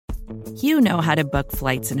You know how to book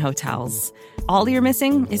flights and hotels. All you're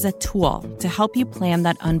missing is a tool to help you plan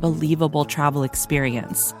that unbelievable travel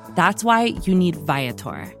experience. That's why you need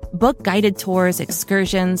Viator. Book guided tours,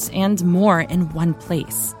 excursions, and more in one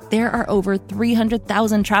place. There are over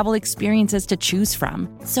 300,000 travel experiences to choose from,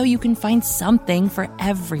 so you can find something for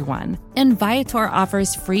everyone. And Viator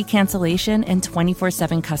offers free cancellation and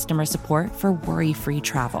 24/7 customer support for worry-free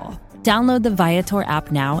travel. Download the Viator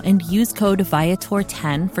app now and use code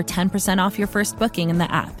Viator10 for 10% off your first booking in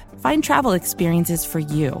the app. Find travel experiences for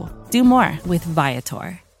you. Do more with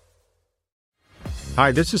Viator.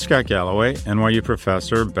 Hi, this is Scott Galloway, NYU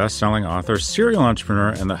professor, best-selling author, serial entrepreneur,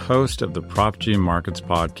 and the host of the Prop G Markets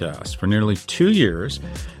podcast. For nearly 2 years,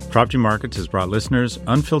 Prop G Markets has brought listeners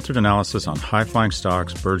unfiltered analysis on high-flying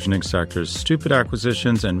stocks, burgeoning sectors, stupid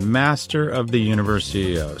acquisitions, and master of the universe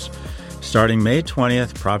CEOs. Starting May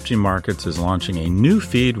 20th, Prop G Markets is launching a new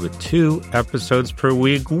feed with 2 episodes per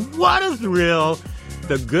week. What a thrill!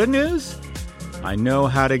 The good news? I know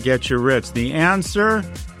how to get you rich. The answer?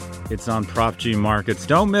 It's on Prop G Markets.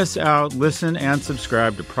 Don't miss out. Listen and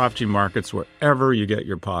subscribe to Prop G Markets wherever you get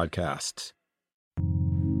your podcasts.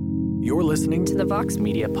 You're listening to the Vox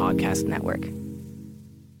Media Podcast Network.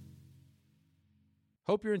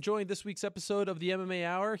 Hope you're enjoying this week's episode of the MMA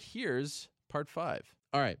Hour. Here's part 5.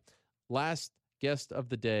 All right, last guest of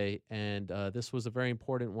the day, and this was a very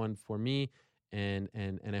important one for me, and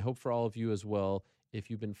I hope for all of you as well. If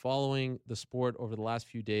you've been following the sport over the last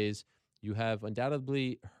few days, you have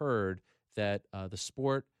undoubtedly heard that the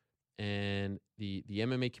sport and the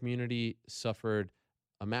MMA community suffered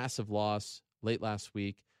a massive loss late last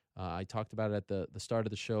week. I talked about it at the start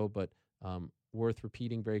of the show, but worth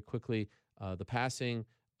repeating very quickly. The passing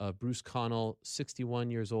of Bruce Connell,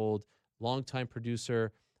 61 years old, longtime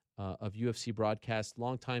producer of UFC broadcasts,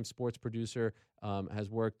 longtime sports producer, has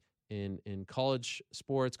worked in college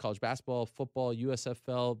sports, college basketball, football,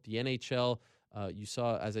 USFL, the NHL. You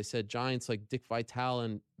saw, as I said, giants like Dick Vitale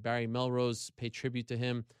and Barry Melrose pay tribute to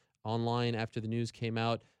him online after the news came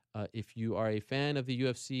out. If you are a fan of the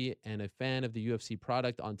UFC and a fan of the UFC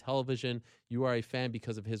product on television, you are a fan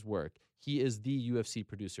because of his work. He is the UFC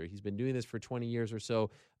producer. He's been doing this for 20 years or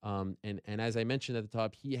so. And as I mentioned at the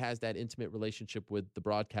top, he has that intimate relationship with the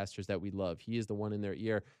broadcasters that we love. He is the one in their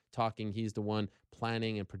ear talking. He's the one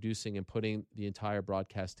planning and producing and putting the entire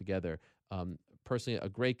broadcast together. Personally, a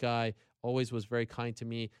great guy, always was very kind to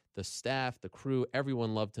me. The staff, the crew,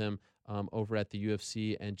 everyone loved him over at the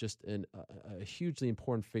UFC, and just a hugely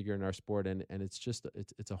important figure in our sport. And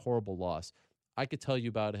it's a horrible loss. I could tell you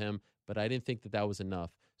about him, but I didn't think that was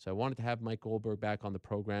enough. So I wanted to have Mike Goldberg back on the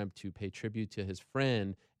program to pay tribute to his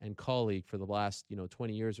friend and colleague for the last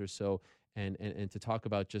 20 years or so, and to talk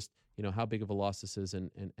about just how big of a loss this is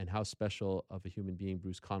and how special of a human being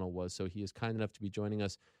Bruce Connell was. So he is kind enough to be joining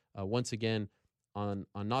us once again on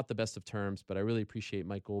not the best of terms, but I really appreciate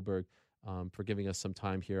Mike Goldberg for giving us some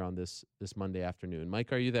time here on this Monday afternoon.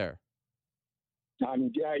 Mike, are you there? Yeah,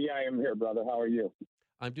 I am here, brother. How are you?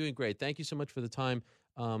 I'm doing great. Thank you so much for the time.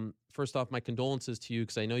 First off, my condolences to you,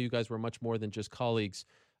 because I know you guys were much more than just colleagues.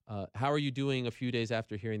 How are you doing a few days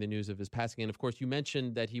after hearing the news of his passing? And of course, you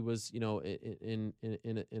mentioned that he was, in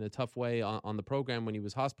a tough way on the program when he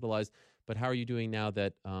was hospitalized. But how are you doing now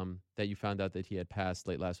that you found out that he had passed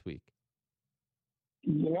late last week?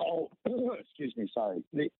 Excuse me, sorry.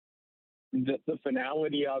 The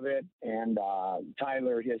finality of it, and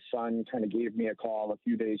Tyler, his son, kind of gave me a call a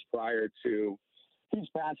few days prior to his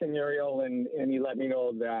passing, Ariel, and he let me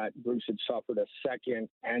know that Bruce had suffered a second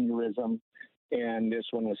aneurysm, and this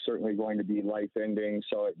one was certainly going to be life-ending.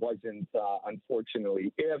 So it wasn't,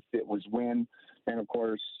 unfortunately, if, it was when. And of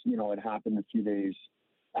course, it happened a few days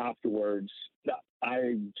afterwards.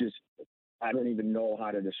 I don't even know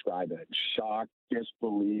how to describe it. Shock,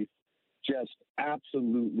 disbelief, just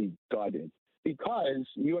absolutely gutted. Because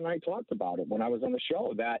you and I talked about it when I was on the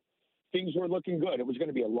show, that things were looking good. It was going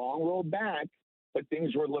to be a long road back, but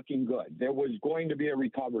things were looking good. There was going to be a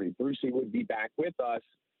recovery. Brucey would be back with us.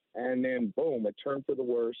 And then, boom, a turn for the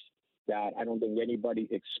worse that I don't think anybody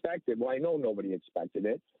expected. Well, I know nobody expected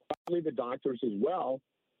it. Probably the doctors as well.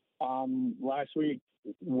 Last week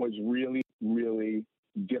was really, really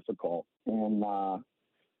difficult on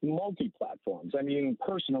multi-platforms. I mean,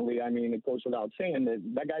 personally, it goes without saying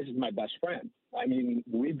that guy's is my best friend.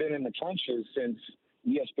 We've been in the trenches since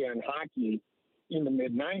ESPN hockey in the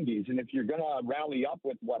mid-'90s. And if you're going to rally up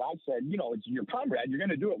with what I said, it's your comrade, you're going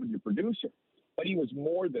to do it with your producer. But he was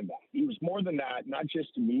more than that. He was more than that, not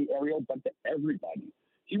just to me, Ariel, but to everybody.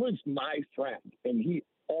 He was my friend, and he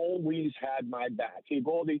always had my back. Hey,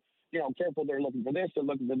 Goldie, careful, they're looking for this, they're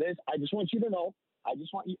looking for this. I just want you to know I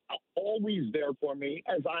just want you always there for me,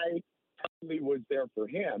 as I probably was there for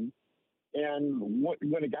him. And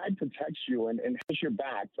when a guy protects you and has your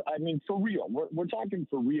back, I mean, for real, we're talking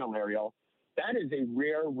for real, Ariel. That is a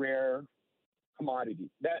rare commodity.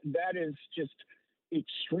 That is just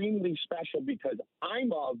extremely special, because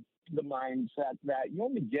I'm of the mindset that you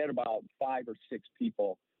only get about 5 or 6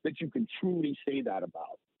 people that you can truly say that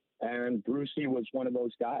about. And Brucey was one of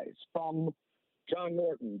those guys. From John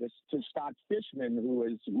Norton to Scott Fishman, who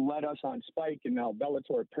has led us on Spike and now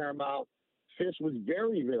Bellator at Paramount. Fish was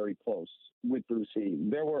very, very close with Brucey.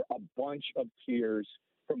 There were a bunch of tears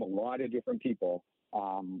from a lot of different people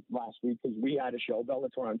last week, because we had a show,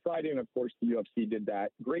 Bellator, on Friday, and of course the UFC did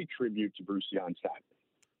that great tribute to Brucey on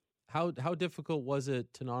Saturday. How difficult was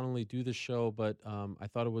it to not only do the show, but I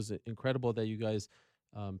thought it was incredible that you guys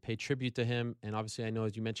paid tribute to him. And obviously, I know,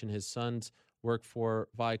 as you mentioned, his sons work for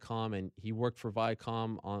Viacom, and he worked for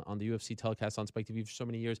Viacom on the UFC telecast on Spike TV for so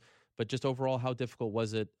many years. But just overall, how difficult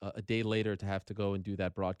was it a day later to have to go and do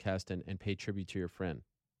that broadcast and pay tribute to your friend?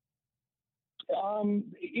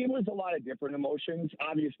 It was a lot of different emotions.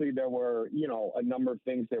 Obviously, there were, a number of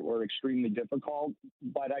things that were extremely difficult.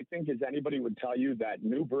 But I think, as anybody would tell you that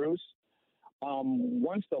knew Bruce,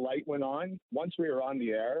 once the light went on, once we were on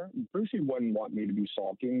the air, Brucey wouldn't want me to be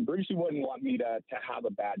sulking. Brucey wouldn't want me to have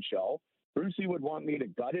a bad show. Brucey would want me to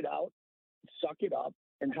gut it out, suck it up,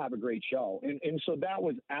 and have a great show. And so that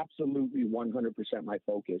was absolutely 100% my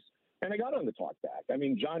focus. And I got on the talk back. I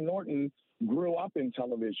mean, John Norton grew up in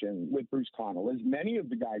television with Bruce Connell, as many of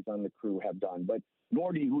the guys on the crew have done. But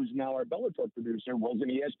Norty, who's now our Bellator producer, was an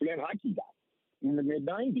ESPN hockey guy in the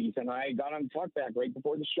mid-'90s. And I got on the talk back right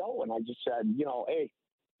before the show, and I just said, hey,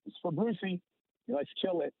 it's for Brucey. Let's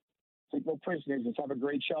kill it. Take no prisoners. Let's have a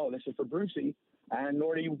great show. This is for Brucey. And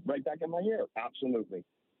Norty right back in my ear. Absolutely.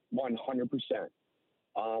 100%.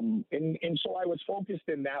 And so I was focused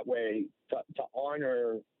in that way to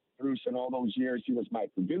honor Bruce, and all those years he was my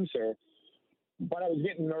producer. But I was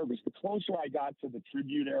getting nervous. The closer I got to the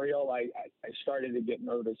tribute, Ariel, I started to get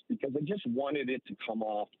nervous, because I just wanted it to come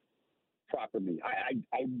off properly.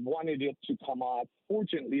 I wanted it to come off,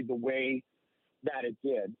 fortunately, the way that it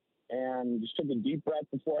did. And just took a deep breath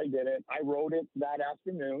before I did it. I wrote it that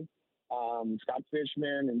afternoon. Scott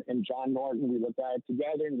Fishman and John Norton, we looked at it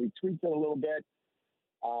together and we tweaked it a little bit.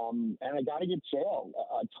 And I got to give Chael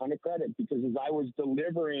a ton of credit, because as I was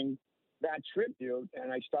delivering that tribute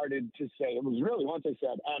and I started to say, it was really, once I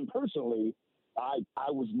said, and personally, I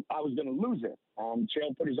was going to lose it.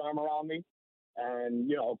 Chael put his arm around me and,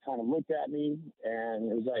 kind of looked at me,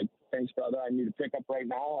 and it was like, thanks, brother. I need to pick up right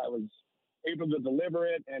now. I was able to deliver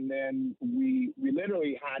it. And then we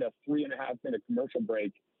literally had a 3.5-minute commercial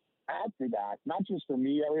break after that, not just for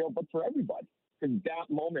me, Ariel, but for everybody, because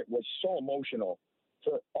that moment was so emotional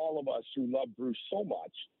for all of us who love Bruce so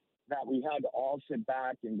much, that we had to all sit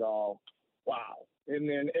back and go, wow. And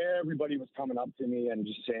then everybody was coming up to me and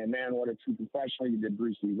just saying, man, what a true professional. You did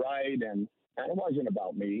Brucey right. And it wasn't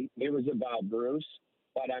about me. It was about Bruce.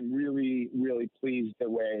 But I'm really, really pleased the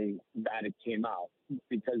way that it came out,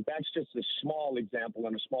 because that's just a small example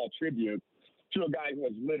and a small tribute to a guy who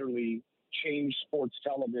has literally changed sports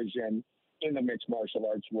television in the mixed martial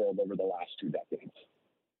arts world over the last 2 decades.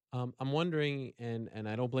 I'm wondering, and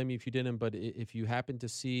I don't blame you if you didn't, but if you happened to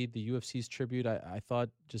see the UFC's tribute, I thought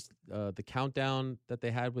just the countdown that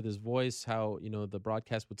they had with his voice, how, the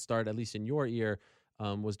broadcast would start, at least in your ear,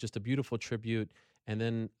 was just a beautiful tribute. And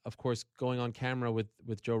then, of course, going on camera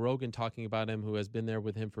with Joe Rogan talking about him, who has been there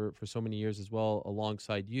with him for so many years as well,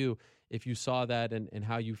 alongside you, if you saw that and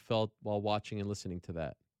how you felt while watching and listening to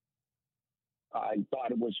that. I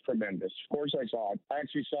thought it was tremendous. Of course I saw it. I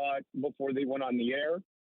actually saw it before they went on the air.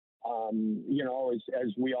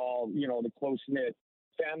 As we all, the close-knit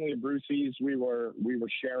family of Brucey's, we were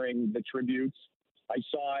sharing the tributes. I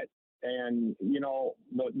saw it, and,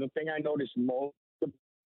 the thing I noticed most,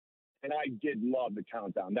 and I did love the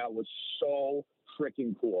countdown. That was so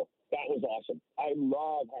freaking cool. That was awesome. I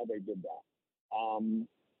love how they did that.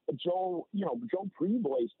 But Joe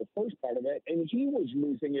pre-voiced the first part of it, and he was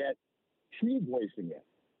losing it, pre-voicing it.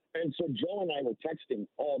 And so Joe and I were texting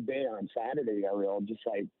all day on Saturday, Ariel, just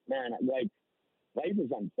like, man, like, life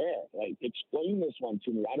is unfair. Like, explain this one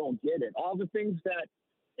to me. I don't get it. All the things that,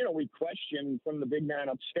 we question from the big man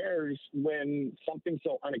upstairs when something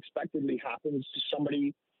so unexpectedly happens to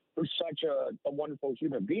somebody who's such a wonderful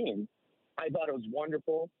human being. I thought it was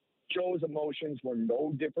wonderful. Joe's emotions were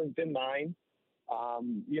no different than mine.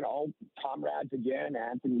 Comrades again,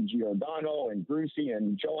 Anthony Giordano and Brucey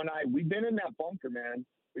and Joe and I, we've been in that bunker, man.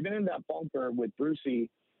 We've been in that bunker with Brucey,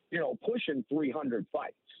 pushing 300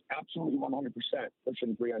 fights. Absolutely 100%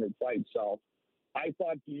 pushing 300 fights. So I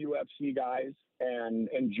thought the UFC guys and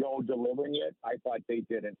Joe delivering it, I thought they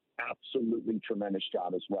did an absolutely tremendous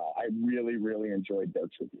job as well. I really, really enjoyed their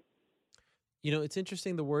tribute. You know, it's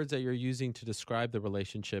interesting the words that you're using to describe the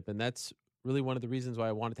relationship, and that's really one of the reasons why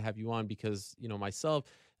I wanted to have you on because, you know, myself,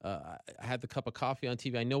 I had the cup of coffee on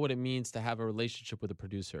TV. I know what it means to have a relationship with a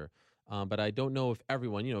producer, but I don't know if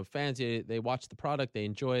everyone, you know, fans, they watch the product, they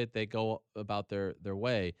enjoy it, they go about their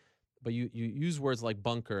way. But you use words like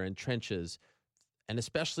bunker and trenches, and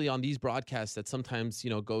especially on these broadcasts that sometimes, you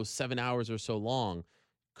know, go 7 hours or so long.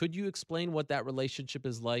 Could you explain what that relationship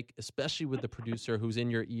is like, especially with the producer who's in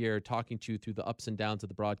your ear talking to you through the ups and downs of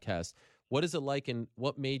the broadcast? What is it like, and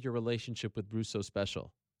what made your relationship with Bruce so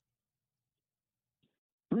special?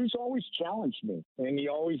 Bruce always challenged me, and he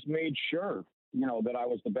always made sure, you know, that I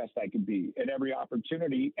was the best I could be at every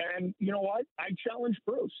opportunity. And you know what? I challenged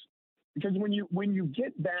Bruce because when you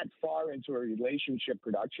get that far into a relationship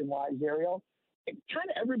production-wise, Ariel, kind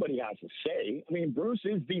of everybody has a say. I mean, Bruce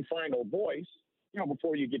is the final voice. You know,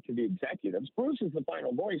 before you get to the executives, Bruce is the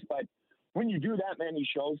final voice. But when you do that many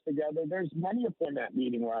shows together, there's many a format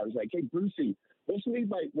meeting where I was like, hey, Brucey, this lead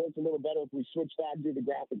might work a little better if we switch that and do the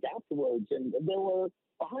graphic afterwards. And there were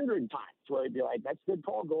 100 times where I'd be like, that's a good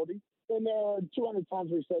call, Goldie. And there were 200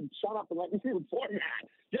 times where he said, shut up and let me see the format.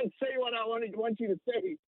 Just say what I want you to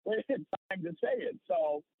say when it's time to say it.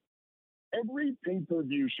 So every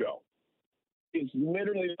pay-per-view show is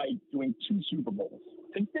literally like doing 2 Super Bowls.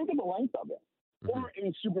 And think of the length of it. Or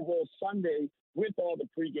a Super Bowl Sunday with all the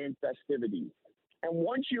pregame festivities. And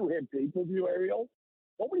once you hit pay-per-view, Ariel,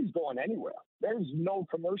 nobody's going anywhere. There's no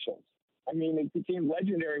commercials. I mean, it became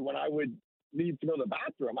legendary when I would leave to go to the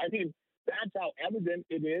bathroom. I mean, that's how evident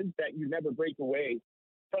it is that you never break away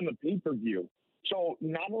from the pay-per-view. So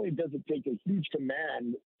not only does it take a huge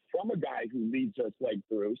command from a guy who leads us like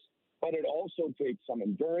Bruce, but it also takes some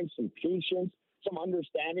endurance, some patience, some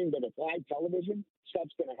understanding that if live television,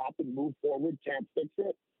 stuff's going to happen, move forward, can't fix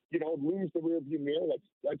it. You know, lose the rearview mirror.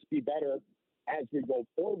 Let's be better as we go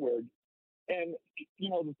forward. And you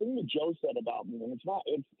know, the thing that Joe said about me, and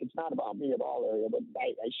it's not about me at all, Ariel, but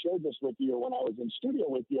I shared this with you when I was in studio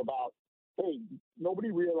with you about, hey, nobody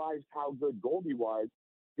realized how good Goldie was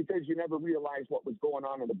because you never realized what was going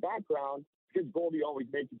on in the background because Goldie always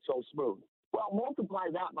makes it so smooth. Well, multiply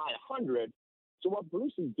that by 100 to what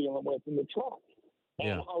Bruce is dealing with in the truck.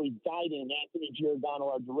 And how he's guiding Anthony Giordano,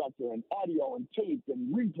 our director, and audio and tape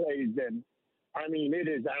and replays. And I mean, it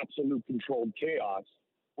is absolute controlled chaos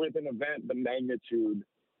with an event the magnitude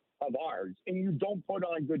of ours. And you don't put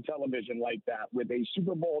on good television like that with a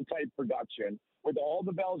Super Bowl type production, with all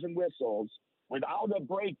the bells and whistles, without a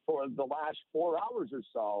break for the last 4 hours or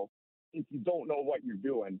so, if you don't know what you're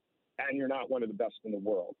doing and you're not one of the best in the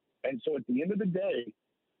world. And so at the end of the day,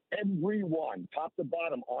 everyone, top to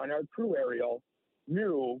bottom on our crew, Ariel,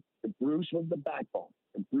 knew that Bruce was the backbone.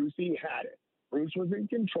 And Brucey had it. Bruce was in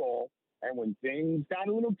control. And when things got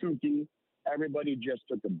a little kooky, everybody just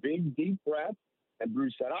took a big, deep breath. And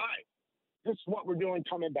Bruce said, all right, this is what we're doing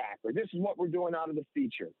coming back, or this is what we're doing out of the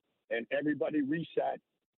feature. And everybody reset,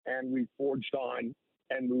 and we forged on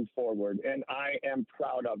and moved forward. And I am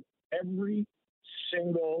proud of every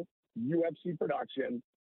single UFC production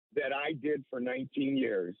that I did for 19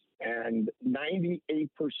 years. And 98%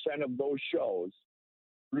 of those shows,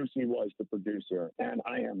 Brucey was the producer. And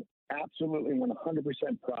I am absolutely 100%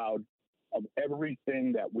 proud of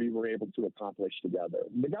everything that we were able to accomplish together.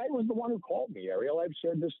 The guy was the one who called me, Ariel. I've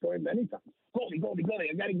shared this story many times. Goldie,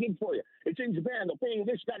 I got a gig for you. It's in Japan. They'll pay you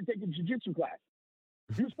this. You got to take a jiu-jitsu class.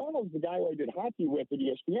 Bruce Reynolds, the guy who I did hockey with at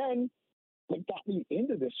ESPN, that got me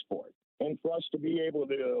into this sport. And for us to be able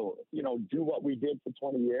to, you know, do what we did for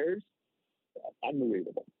 20 years,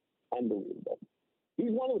 unbelievable. Unbelievable.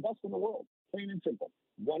 He's one of the best in the world, plain and simple.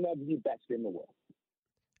 One of the best in the world.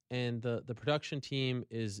 And the production team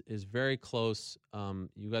is very close.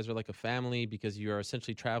 You guys are like a family because you are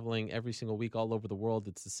essentially traveling every single week all over the world.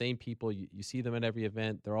 It's the same people. You see them at every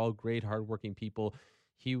event. They're all great, hardworking people.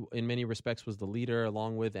 He, in many respects, was the leader,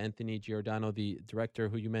 along with Anthony Giordano, the director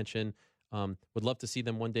who you mentioned. Would love to see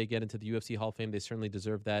them one day get into the UFC Hall of Fame. They certainly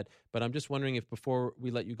deserve that. But I'm just wondering if before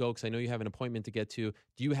we let you go, because I know you have an appointment to get to,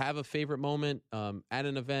 do you have a favorite moment at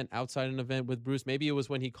an event, outside an event with Bruce? Maybe it was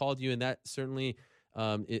when he called you, and that certainly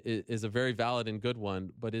is a very valid and good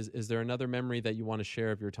one. But is there another memory that you want to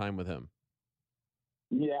share of your time with him?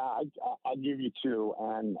 Yeah, I'll give you two.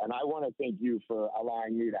 And I want to thank you for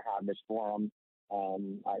allowing me to have this forum.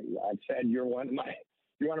 I said you're one of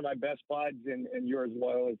my best buds, and you're as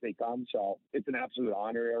loyal as they come. So it's an absolute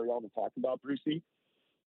honor, Ariel, to talk about Brucey.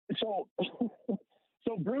 So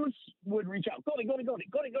Bruce would reach out, Goldie.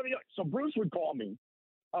 So Bruce would call me,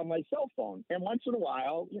 on my cell phone. And once in a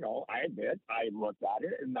while, I admit, I looked at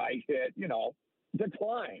it and I hit,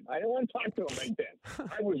 decline. I didn't want to talk to him right then.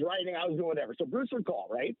 I was writing, I was doing whatever. So Bruce would call,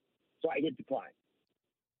 right? So I hit decline.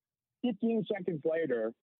 15 seconds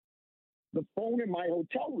later, the phone in my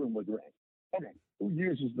hotel room would ring. Okay, who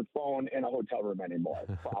uses the phone in a hotel room anymore?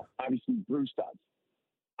 Well, obviously Bruce does.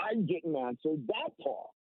 I didn't answer that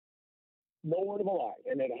call. No word of a lie.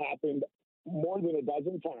 And it happened more than a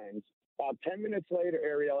dozen times. About 10 minutes later,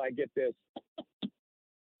 Ariel, I get this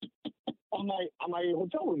on my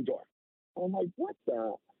hotel room door. I'm like, what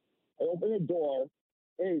the? I open the door.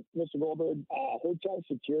 Hey, Mr. Goldberg, hotel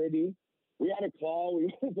security. We had a call.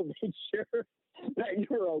 We wanted to make sure that you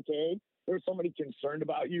were okay. There was somebody concerned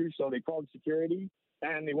about you, so they called security,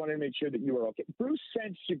 and they wanted to make sure that you were okay. Bruce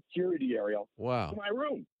sent security, Ariel, to my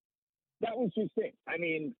room. That was his thing. I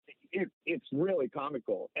mean, it's really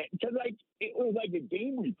comical. Because it was like a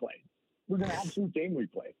game we played. It was an absolute game we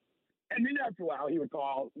played. And then after a while, he would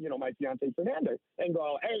call, my fiance Fernanda and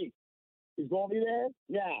go, hey, is Goldie there?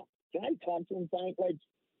 Yeah. Can I talk to him, Frank? Like,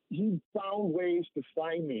 he found ways to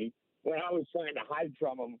find me when I was trying to hide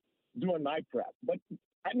from him doing my prep. But,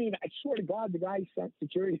 I mean, I swear to God, the guy sent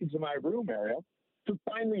security to my room, Ariel, to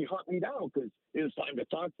finally hunt me down because it was time to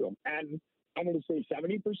talk to him. And I'm going to say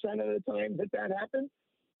 70% of the time that happened,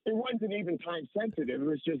 it wasn't even time sensitive. It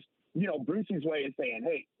was just, Brucey's way of saying,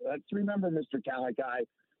 hey, let's remember, Mr. Calici,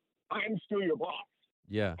 I'm still your boss.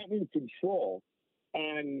 Yeah. I'm in control.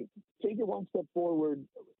 And take it one step forward.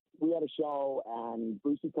 We had a show, and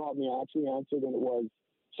Brucey called me. I actually answered, and it was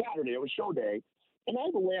Saturday. It was show day. And I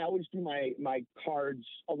have a way I always do my cards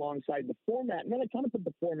alongside the format, and then I kind of put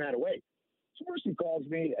the format away. So Brucey calls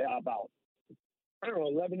me about,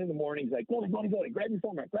 11 in the morning. He's like, Goldie, grab your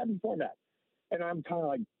format. And I'm kind of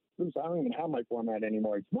like, Bruce, I don't even have my format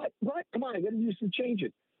anymore. He's, what? Come on, I got to do some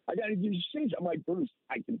changes. I'm like, Bruce,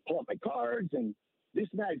 I can pull up my cards and this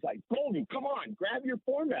and that. He's like, Goldie, come on, grab your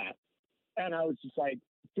format. And I was just like,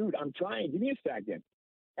 dude, I'm trying. Give me a second.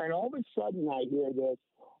 And all of a sudden I hear this,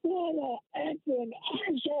 what an effing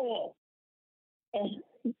asshole.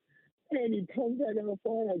 And he comes back on the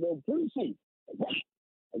phone. I go, Brucey, what?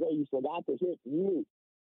 I go, you forgot to hit mute.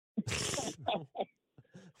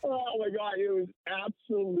 Oh, my God. It was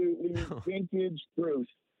absolutely vintage Bruce.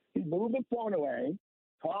 He moved the phone away,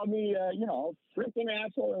 called me, freaking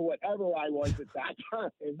asshole or whatever I was at that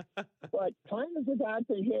time, but kind of forgot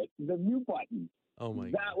to hit the mute button. Oh, my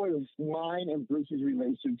God. That was mine and Bruce's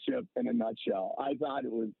relationship in a nutshell. I thought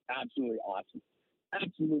it was absolutely awesome.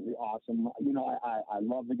 Absolutely awesome. I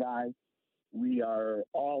love the guy. We are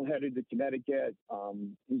all headed to Connecticut.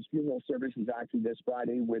 His funeral service is actually this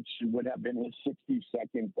Friday, which would have been his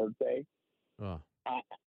 62nd birthday. Oh.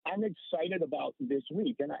 I'm excited about this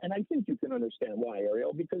week, and I think you can understand why,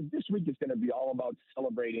 Ariel, because this week is going to be all about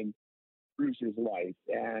celebrating Bruce's life,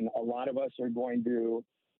 and a lot of us are going to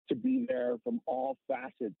be there from all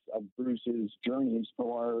facets of Bruce's journeys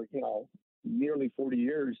for, nearly 40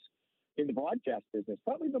 years in the broadcast business,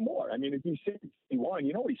 probably even more. I mean, if he's 61,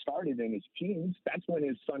 he started in his teens. That's when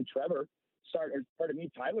his son Tyler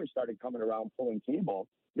started coming around pulling cable.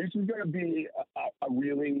 This is going to be a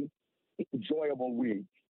really enjoyable week.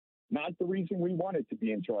 Not the reason we want it to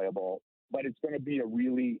be enjoyable, but it's going to be a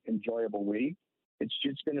really enjoyable week. It's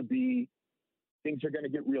just going to be, things are going to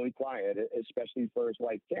get really quiet, especially for his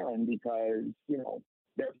wife, Karen, because,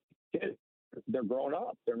 they're kids, they're grown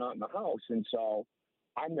up. They're not in the house. And so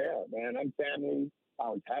I'm there, man. I'm family. I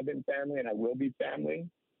always have been family, and I will be family.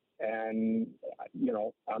 And,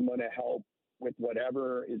 I'm going to help with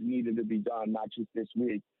whatever is needed to be done, not just this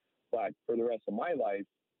week, but for the rest of my life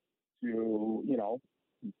to,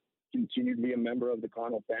 continue to be a member of the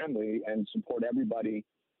Connell family and support everybody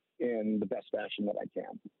in the best fashion that I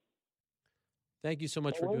can. Thank you so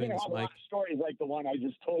much for doing this, Mike. A lot of stories like the one I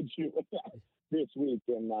just told you this week,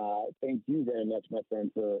 and thank you very much, my friend,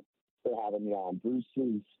 for having me on.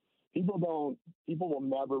 People will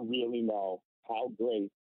never really know how great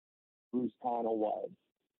Bruce Connell was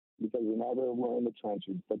because we never were in the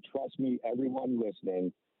trenches. But trust me, everyone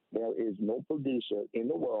listening, there is no producer in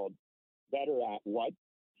the world better at what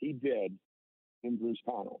he did than Bruce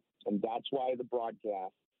Connell. And that's why the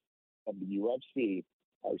broadcasts of the UFC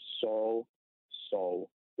are so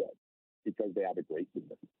good, because they have a great team.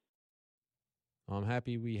 I'm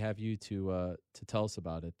happy we have you to tell us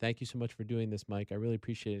about it. Thank you so much for doing this, Mike. I really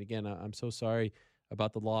appreciate it. Again, I'm so sorry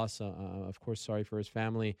about the loss. Of course, sorry for his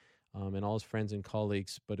family and all his friends and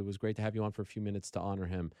colleagues, but it was great to have you on for a few minutes to honor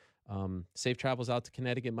him. Safe travels out to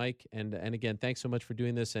Connecticut, Mike. And again, thanks so much for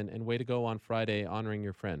doing this, and way to go on Friday honoring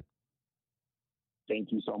your friend.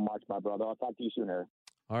 Thank you so much, my brother. I'll talk to you sooner.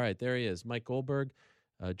 All right, there he is, Mike Goldberg.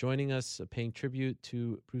 joining us, paying tribute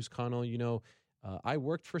to Bruce Connell. You know, I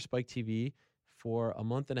worked for Spike TV for a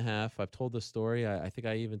month and a half. I've told this story. I think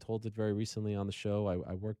I even told it very recently on the show.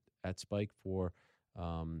 I worked at Spike for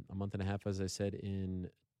a month and a half, as I said, in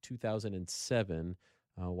 2007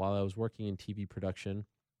 while I was working in TV production.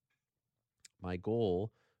 My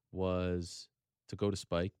goal was to go to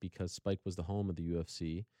Spike because Spike was the home of the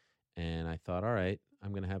UFC. And I thought, all right,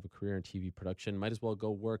 I'm going to have a career in TV production. Might as well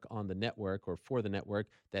go work on the network or for the network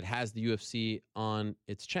that has the UFC on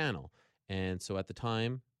its channel. And so at the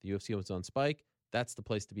time, the UFC was on Spike. That's the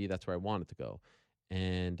place to be. That's where I wanted to go.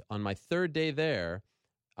 And on my third day there,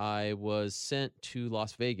 I was sent to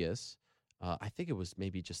Las Vegas. I think it was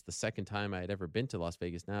maybe just the second time I had ever been to Las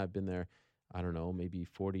Vegas. Now I've been there, I don't know, maybe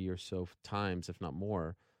 40 or so times, if not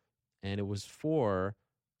more. And it was for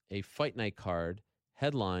a fight night card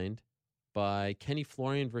headlined by Kenny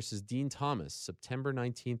Florian versus Dean Thomas, September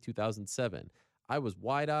 19th, 2007. I was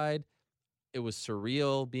wide-eyed. It was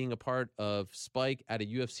surreal being a part of Spike at a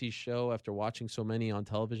UFC show after watching so many on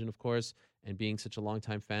television, of course, and being such a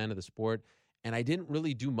longtime fan of the sport. And I didn't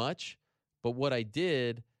really do much, but what I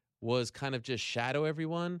did was kind of just shadow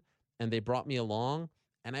everyone, and they brought me along.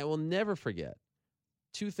 And I will never forget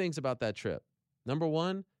two things about that trip. Number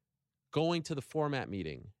one, going to the format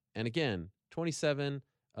meeting. And again, 2007,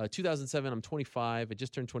 I'm 25. I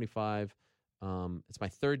just turned 25. It's my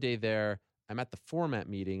third day there. I'm at the format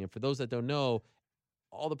meeting. And for those that don't know,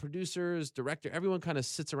 all the producers, director, everyone kind of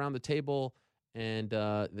sits around the table and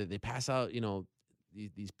they pass out, you know,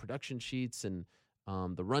 these production sheets and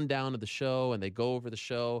the rundown of the show, and they go over the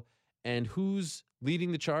show. And who's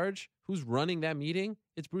leading the charge? Who's running that meeting?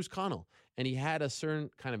 It's Bruce Connell. And he had a certain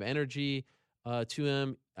kind of energy to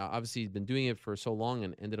him. Obviously, he's been doing it for so long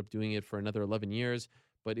and ended up doing it for another 11 years.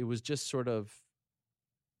 But it was just sort of,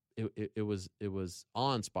 it was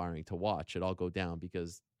awe-inspiring to watch it all go down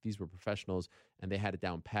because these were professionals and they had it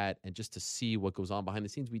down pat. And just to see what goes on behind the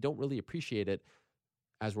scenes, we don't really appreciate it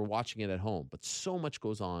as we're watching it at home. But so much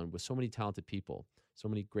goes on with so many talented people, so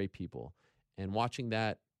many great people. And watching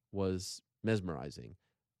that was mesmerizing.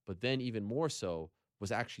 But then even more so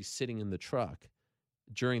was actually sitting in the truck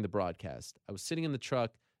during the broadcast. I was sitting in the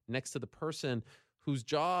truck next to the person whose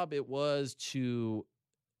job it was, she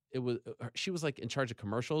was like in charge of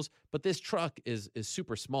commercials, but this truck is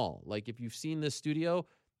super small. Like if you've seen this studio,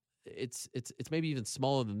 it's maybe even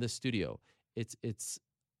smaller than this studio. It's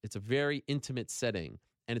a very intimate setting,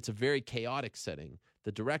 and it's a very chaotic setting.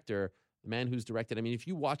 The director, the man who's directed, I mean, if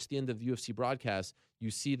you watch the end of the UFC broadcast,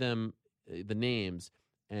 you see them, the names,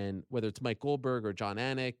 and whether it's Mike Goldberg or John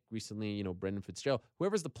Anik, recently, you know, Brendan Fitzgerald,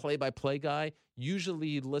 whoever's the play-by-play guy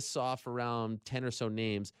usually lists off around 10 or so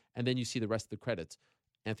names, and then you see the rest of the credits.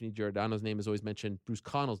 Anthony Giordano's name is always mentioned. Bruce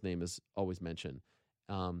Connell's name is always mentioned.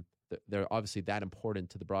 They're obviously that important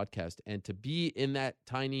to the broadcast. And to be in that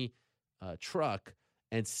tiny truck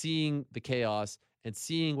and seeing the chaos and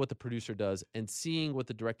seeing what the producer does and seeing what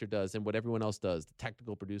the director does and what everyone else does, the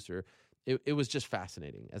technical producer, it was just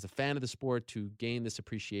fascinating. As a fan of the sport, to gain this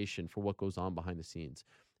appreciation for what goes on behind the scenes.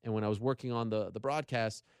 And when I was working on the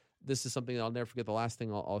broadcast, this is something that I'll never forget, the last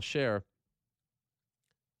thing I'll share.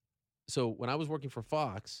 So when I was working for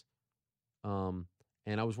Fox, and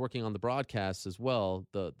I was working on the broadcasts as well,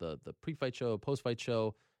 the pre-fight show, post-fight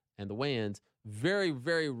show, and the weigh-ins, very,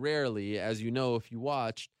 very rarely, as you know if you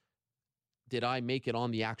watched, did I make it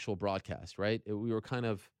on the actual broadcast, right? We were kind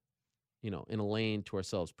of, you know, in a lane to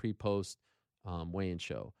ourselves, pre-post weigh-in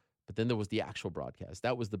show. But then there was the actual broadcast.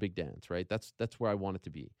 That was the big dance, right? That's where I wanted to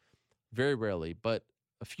be. Very rarely, but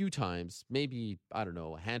a few times, maybe, I don't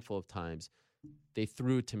know, a handful of times, they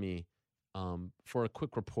threw it to me for a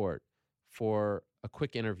quick report, for a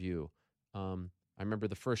quick interview. I remember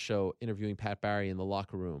the first show interviewing Pat Barry in the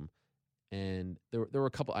locker room. And there were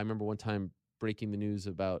a couple. I remember one time breaking the news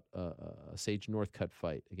about a Sage Northcutt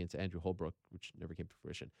fight against Andrew Holbrook, which never came to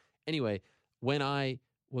fruition. Anyway, when I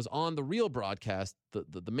was on the real broadcast,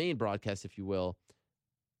 the main broadcast, if you will,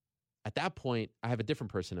 at that point, I have a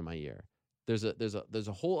different person in my ear. There's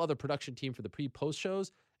a whole other production team for the pre-post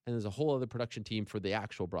shows, and there's a whole other production team for the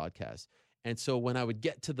actual broadcast. And so when I would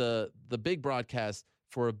get to the big broadcast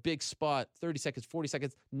for a big spot, 30 seconds, 40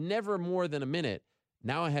 seconds, never more than a minute,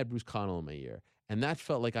 now I had Bruce Connell in my ear. And that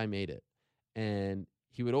felt like I made it. And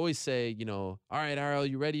he would always say, you know, all right, Ariel,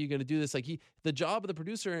 you ready? You're going to do this. Like the job of the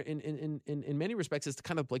producer in many respects is to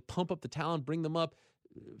kind of like pump up the talent, bring them up,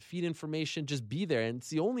 feed information, just be there. And it's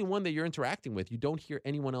the only one that you're interacting with. You don't hear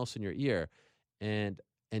anyone else in your ear. And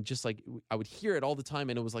just like I would hear it all the time,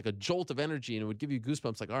 and it was like a jolt of energy, and it would give you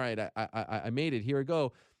goosebumps. Like, all right, I made it. Here I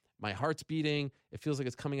go. My heart's beating. It feels like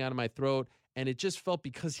it's coming out of my throat. And it just felt,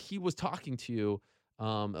 because he was talking to you,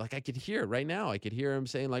 Like I could hear right now. I could hear him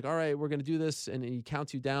saying like, "All right, we're going to do this," and he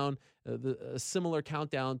counts you down. A similar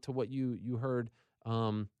countdown to what you heard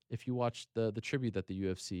if you watched the tribute that the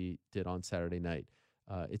UFC did on Saturday night.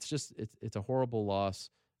 It's a horrible loss.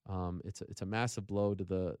 It's a massive blow to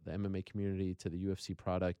the MMA community, to the UFC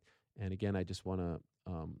product. And again, I just want to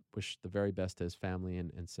wish the very best to his family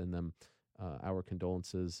and send them our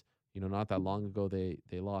condolences. Not that long ago, they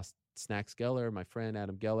lost Snacks Geller, my friend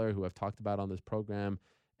Adam Geller, who I've talked about on this program,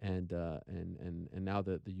 and now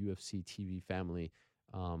the UFC TV family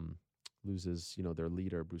loses their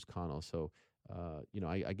leader Bruce Connell. So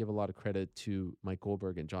I give a lot of credit to Mike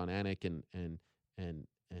Goldberg and John Anik and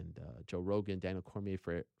Joe Rogan, Daniel Cormier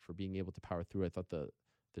for being able to power through. I thought the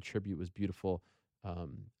tribute was beautiful.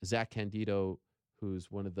 Zach Candido, who's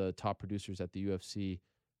one of the top producers at the UFC,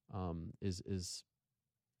 is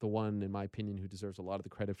the one, in my opinion, who deserves a lot of the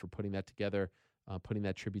credit for putting that together, putting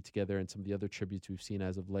that tribute together, and some of the other tributes we've seen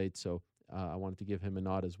as of late. So I wanted to give him a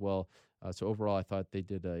nod as well. So overall, I thought they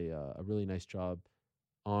did a really nice job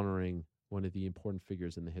honoring one of the important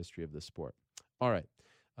figures in the history of the sport. All right.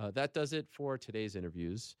 That does it for today's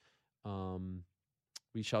interviews.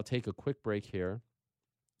 We shall take a quick break here.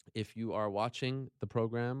 If you are watching the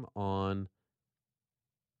program on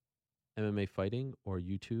MMA Fighting or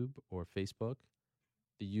YouTube or Facebook,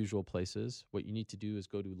 the usual places, what you need to do is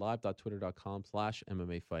go to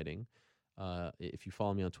live.twitter.com/MMA Fighting. If you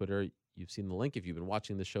follow me on Twitter, you've seen the link. If you've been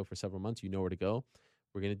watching the show for several months, you know where to go.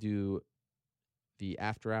 We're going to do the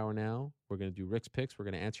after hour now. We're going to do Rick's Picks. We're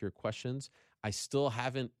going to answer your questions. I still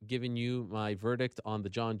haven't given you my verdict on the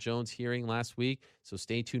John Jones hearing last week, so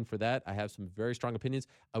stay tuned for that. I have some very strong opinions.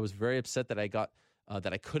 I was very upset that I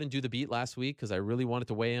couldn't do the beat last week because I really wanted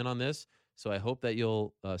to weigh in on this. So I hope that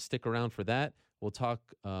you'll stick around for that. We'll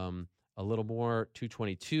talk a little more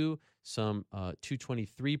 222, some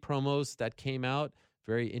 223 promos that came out.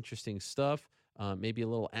 Very interesting stuff. Maybe a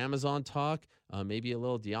little Amazon talk, maybe a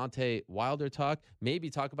little Deontay Wilder talk,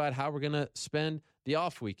 maybe talk about how we're going to spend the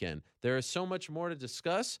off weekend. There is so much more to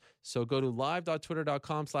discuss, so go to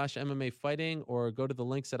live.twitter.com/MMA Fighting or go to the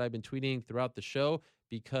links that I've been tweeting throughout the show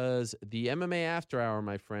because the MMA After Hour,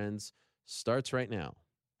 my friends, starts right now.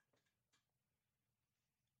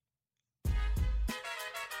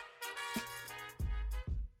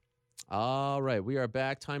 All right, we are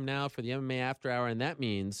back. Time now for the MMA After Hour, and that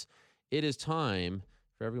means it is time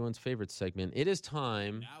for everyone's favorite segment. It is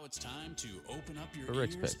time. Now it's time to open up your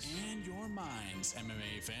Rick's ears Picks. and your minds,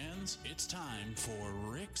 MMA fans. It's time for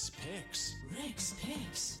Rick's Picks. Rick's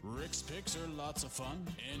Picks. Rick's Picks are lots of fun,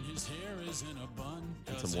 and his hair is in a bun.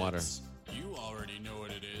 Get some water. You already know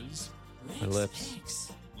what it is. My lips.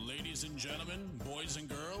 Picks. Ladies and gentlemen, boys and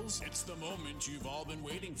girls, it's the moment you've all been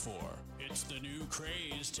waiting for. It's the new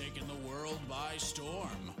craze taking the world by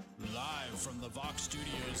storm. Live from the Vox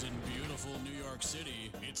Studios in beautiful New York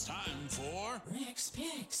City, it's time for Rick's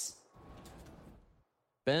Picks.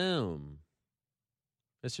 Boom.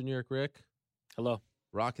 Mr. New York Rick, Hello.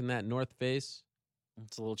 rocking that North Face.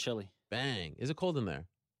 It's a little chilly. Bang. Is it cold in there?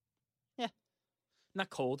 Not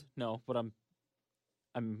cold, no, but I'm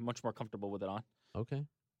much more comfortable with it on. Okay.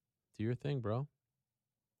 Do your thing, bro.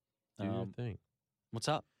 Do your thing. What's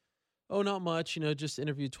up? Oh, not much. Just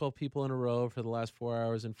interviewed 12 people in a row for the last 4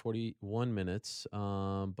 hours and 41 minutes.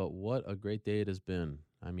 But what a great day it has been.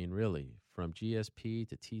 I mean, really, from GSP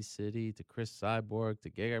to T-City to Chris Cyborg to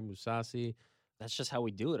Gegard Mousasi. That's just how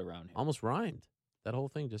we do it around here. Almost rhymed. That whole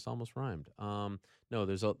thing just almost rhymed. No,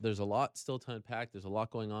 there's a lot still to unpack. There's a lot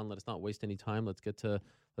going on. Let us not waste any time. Let's get to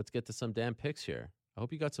some damn picks here. I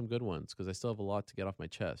hope you got some good ones because I still have a lot to get off my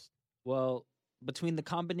chest. Well, between the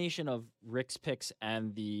combination of Rick's Picks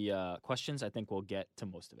and the questions, I think we'll get to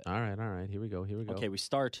most of it. All right. Here we go. Okay, we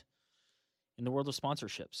start in the world of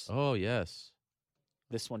sponsorships. Oh, yes.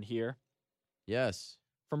 This one here Yes.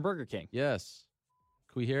 from Burger King. Yes.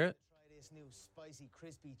 Can we hear it? Try this new spicy,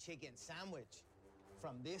 crispy chicken sandwich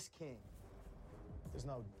from this king. There's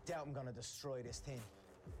no doubt I'm gonna destroy this thing.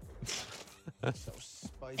 So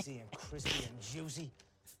spicy and crispy and juicy,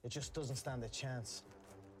 it just doesn't stand a chance.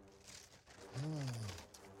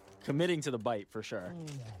 Committing to the bite for sure.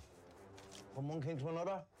 From one king to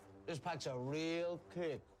another, this pack's a real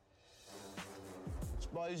kick.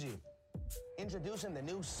 Spicy. Introducing the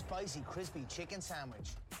new spicy, crispy chicken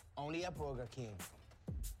sandwich, only at Burger King.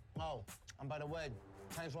 Oh, and by the way,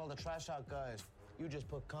 thanks for all the trash talk, guys. You just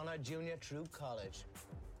put Connor Jr. through college.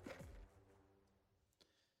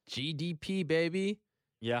 GDP, baby.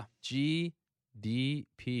 Yeah.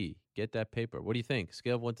 GDP. Get that paper. What do you think?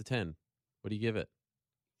 Scale of 1 to 10. What do you give it?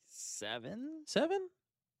 7? 7?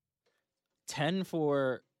 10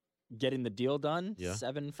 for getting the deal done. Yeah.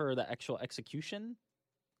 7 for the actual execution.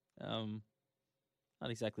 Not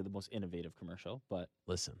exactly the most innovative commercial, but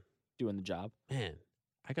Listen, doing the job. man,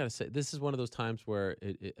 I gotta say, this is one of those times where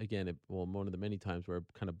one of the many times where it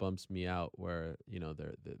kind of bumps me out, where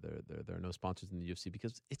there are no sponsors in the UFC,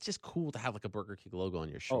 because it's just cool to have like a Burger King logo on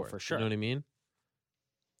your shirt. Oh, for sure. You know what I mean?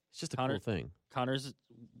 It's just a cool thing. Connor's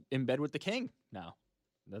in bed with the king now.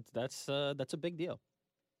 That's a big deal.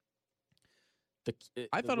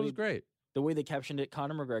 I thought it was great. The way they captioned it: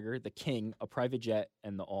 Conor McGregor, the king, a private jet,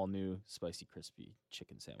 and the all-new spicy crispy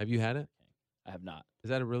chicken sandwich. Have you had it? I have not. Is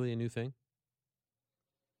that really a new thing?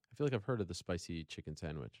 I feel like I've heard of the spicy chicken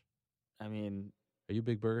sandwich. I mean, are you a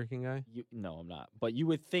big Burger King guy? No, I'm not. But you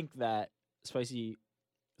would think that spicy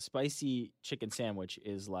chicken sandwich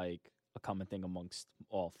is like a common thing amongst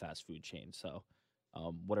all fast food chains. So,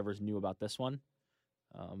 whatever's new about this one,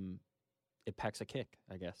 it packs a kick,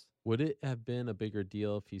 I guess. Would it have been a bigger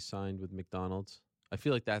deal if he signed with McDonald's? I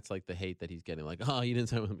feel like that's like the hate that he's getting. Like, oh, you didn't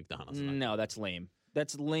sign with McDonald's. No, that's lame.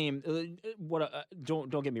 That's lame.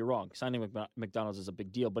 Don't get me wrong. Signing with McDonald's is a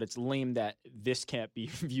big deal, but it's lame that this can't be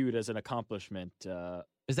viewed as an accomplishment.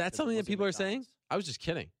 Is that something that people are saying? I was just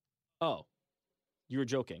kidding. Oh, you were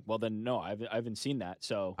joking. Well, then no, I haven't seen that.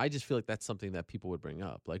 So I just feel like that's something that people would bring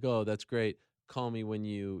up. Like, oh, that's great. Call me when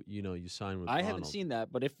you sign with. I haven't seen that,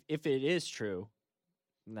 but if it is true,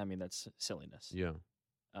 I mean that's silliness. Yeah.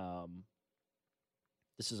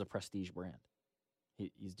 This is a prestige brand.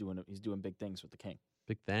 He's doing big things with the king.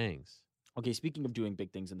 Big things. Okay, speaking of doing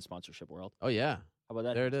big things in the sponsorship world. Oh yeah. How about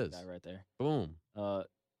that? There it is. Guy right there. Boom. All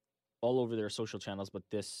over their social channels, but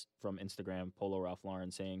this from Instagram, Polo Ralph Lauren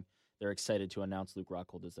saying they're excited to announce Luke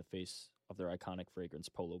Rockhold as the face of their iconic fragrance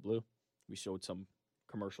Polo Blue. We showed some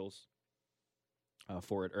commercials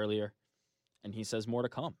for it earlier, and he says more to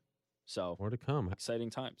come. So more to come. Exciting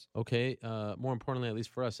times. Okay. More importantly, at least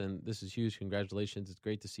for us, and this is huge. Congratulations. It's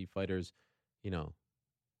great to see fighters,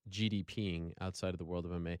 GDPing outside of the world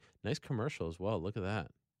of MMA. Nice commercial as well. Look at that.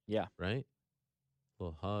 Yeah. Right?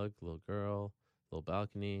 Little hug, little girl, little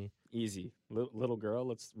balcony. Easy. Little girl.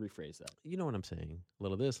 Let's rephrase that. You know what I'm saying.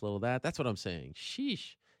 Little this, little that. That's what I'm saying.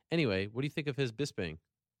 Sheesh. Anyway, what do you think of his Bisping?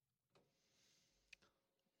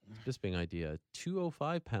 Bisping idea.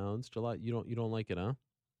 205 pounds. July. You don't like it, huh?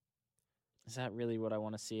 Is that really what I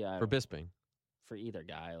want to see? For Bisping. For either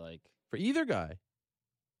guy. For either guy.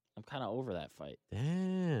 I'm kind of over that fight.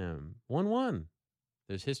 Damn. 1-1.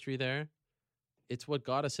 There's history there. It's what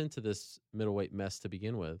got us into this middleweight mess to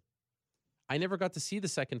begin with. I never got to see the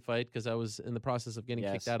second fight because I was in the process of getting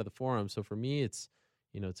kicked out of the forum. So for me, it's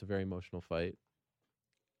a very emotional fight.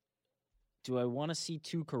 Do I want to see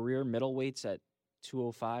two career middleweights at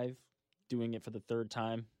 205 doing it for the third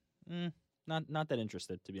time? Not that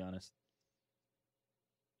interested, to be honest.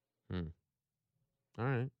 All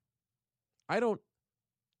right. I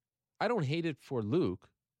don't hate it for Luke.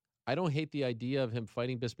 I don't hate the idea of him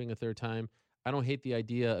fighting Bisping a third time. I don't hate the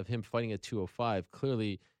idea of him fighting at 205.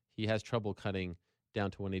 Clearly, he has trouble cutting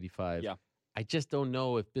down to 185. Yeah. I just don't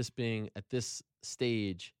know if Bisping at this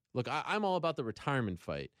stage. Look, I'm all about the retirement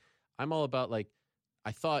fight. I'm all about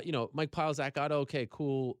I thought, Mike Pyle, Zach Otto, okay,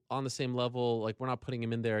 cool, on the same level. Like, we're not putting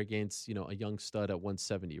him in there against, a young stud at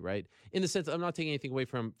 170, right? In the sense, I'm not taking anything away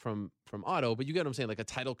from Otto, but you get what I'm saying, like a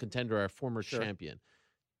title contender or a former champion.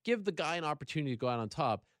 Give the guy an opportunity to go out on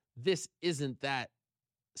top. This isn't that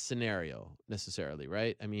scenario necessarily,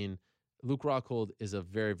 right? I mean, Luke Rockhold is a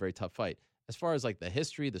very, very tough fight. As far as the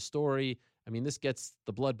history, the story, I mean, this gets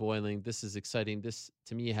the blood boiling. This is exciting. This,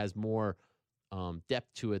 to me, has more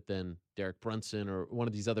depth to it than Derek Brunson or one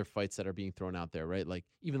of these other fights that are being thrown out there, right? Like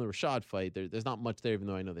even the Rashad fight, there's not much there, even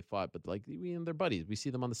though I know they fought, but they're buddies. We see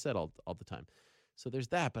them on the set all the time. So there's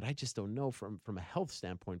that, but I just don't know from a health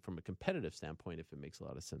standpoint, from a competitive standpoint, if it makes a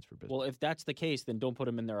lot of sense for business. Well, if that's the case, then don't put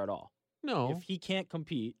him in there at all. No. If he can't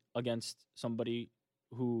compete against somebody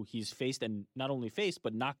who he's faced and not only faced,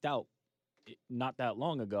 but knocked out not that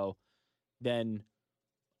long ago, then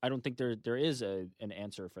I don't think there is an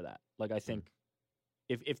answer for that. I think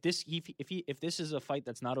if this is a fight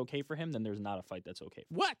that's not okay for him, then there's not a fight that's okay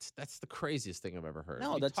for him. What? That's the craziest thing I've ever heard.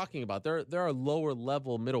 No, what are you talking about? There are lower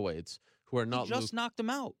level middleweights who are not. He just knocked him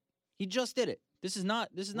out. He just did it. This is not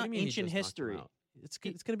ancient history. It's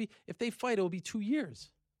going to be, if they fight, it will be 2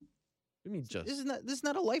 years. What do you mean just? This is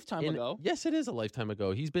not a lifetime ago. Yes, it is a lifetime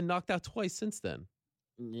ago. He's been knocked out twice since then.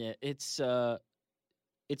 Yeah,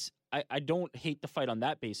 I don't hate the fight on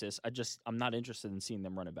that basis. I'm not interested in seeing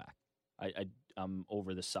them run it back. I'm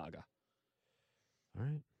over the saga. All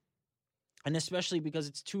right. And especially because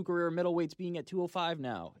it's two career middleweights being at 205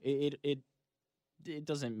 now. It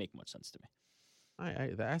doesn't make much sense to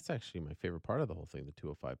me. That's actually my favorite part of the whole thing, the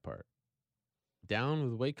 205 part. Down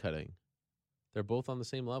with weight cutting. They're both on the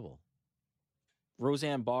same level.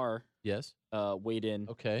 Roseanne Barr Yes. weighed in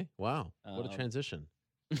Okay. Wow. What a transition.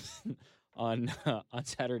 on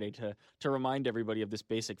Saturday to remind everybody of this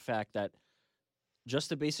basic fact that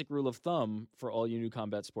just a basic rule of thumb for all you New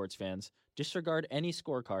Combat Sports fans: disregard any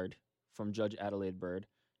scorecard from Judge Adelaide Bird.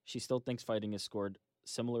 She still thinks fighting is scored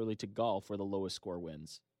similarly to golf, where the lowest score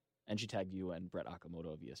wins. And she tagged you and Brett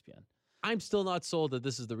Akamoto of ESPN. I'm still not sold that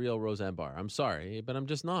this is the real Roseanne Barr. I'm sorry, but I'm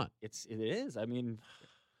just not. It is. I mean,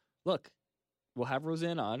 look, we'll have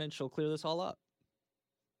Roseanne on and she'll clear this all up.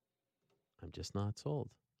 I'm just not sold.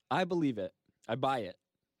 I believe it. I buy it.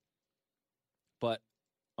 But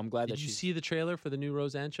I'm glad that Did you see the trailer for the new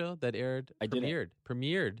Roseanne show that aired? I didn't.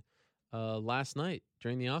 Premiered last night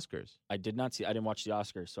during the Oscars. I did not see. I didn't watch the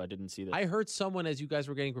Oscars, so I didn't see this. I heard someone, as you guys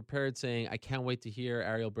were getting prepared, saying, "I can't wait to hear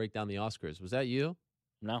Ariel break down the Oscars." Was that you?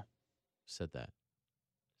 No. Said that.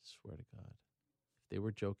 Swear to God. If they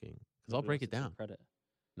were joking, because I'll break it down. Credit.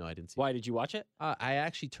 No, I didn't see. Why did you watch it? I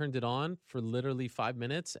actually turned it on for literally 5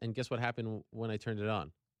 minutes, and guess what happened when I turned it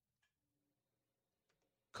on?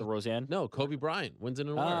 The Roseanne? No, Kobe Bryant wins an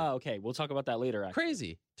award. Ah, okay. We'll talk about that later. Actually.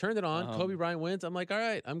 Crazy. Turned it on. Kobe Bryant wins. I'm like, all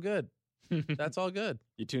right, I'm good. That's all good.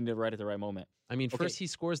 You tuned in right at the right moment. I mean, first he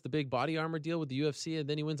scores the big body armor deal with the UFC, and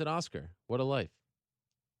then he wins an Oscar. What a life.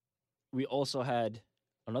 We also had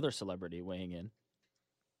another celebrity weighing in.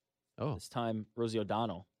 Oh. This time, Rosie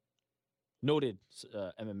O'Donnell, noted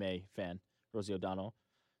MMA fan, Rosie O'Donnell,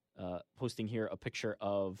 posting here a picture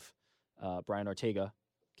of Brian Ortega,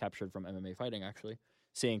 captured from MMA Fighting, actually,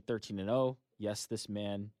 saying 13-0. Yes, this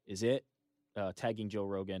man is it. Tagging Joe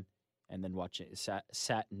Rogan, and then watching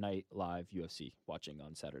Sat Night Live UFC, watching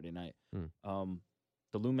on Saturday night.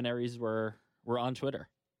 The luminaries were on Twitter.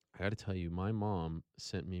 I got to tell you, my mom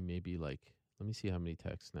sent me maybe like, let me see how many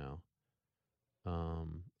texts now.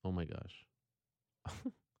 Oh my gosh.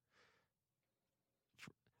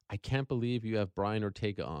 I can't believe you have Brian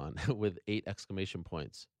Ortega on with 8 exclamation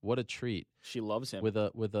points. What a treat. She loves him. With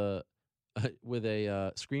a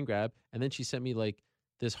screen grab, and then she sent me like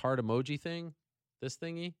this heart emoji thing, this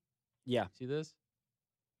thingy. Yeah. See this?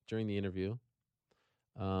 During the interview.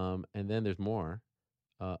 And then there's more.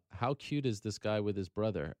 How cute is this guy with his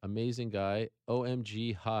brother? Amazing guy.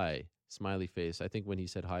 OMG hi. Smiley face. I think when he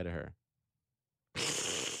said hi to her.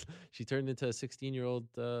 She turned into a 16-year-old.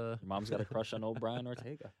 Your mom's got a crush on old Brian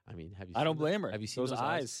Ortega. I mean, have you? I don't blame her. Have you seen those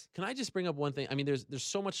eyes? Can I just bring up one thing? I mean, there's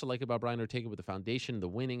so much to like about Brian Ortega with the foundation, the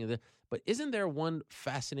winning, but isn't there one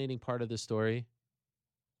fascinating part of this story?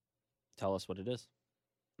 Tell us what it is.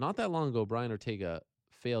 Not that long ago, Brian Ortega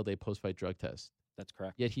failed a post-fight drug test. That's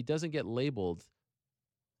correct. Yet he doesn't get labeled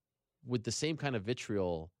with the same kind of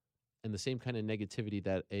vitriol and the same kind of negativity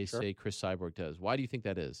that say Chris Cyborg does. Why do you think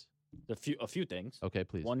that is? A few things. Okay,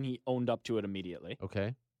 please. One, he owned up to it immediately.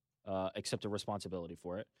 Okay. Accepted responsibility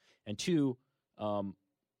for it. And two,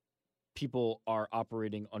 people are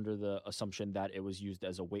operating under the assumption that it was used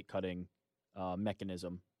as a weight-cutting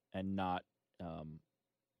mechanism and not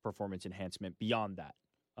performance enhancement beyond that.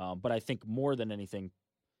 But I think more than anything,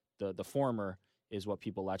 the former is what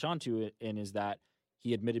people latch onto, and is that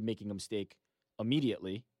he admitted making a mistake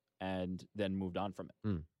immediately and then moved on from it.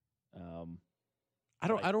 I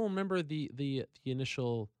don't remember the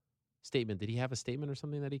initial statement. Did he have a statement or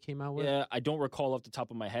something that he came out with? Yeah, I don't recall off the top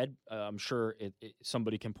of my head. I'm sure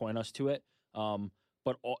somebody can point us to it.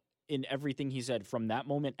 But in everything he said from that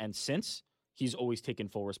moment and since, he's always taken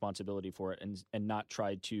full responsibility for it and not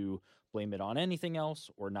tried to blame it on anything else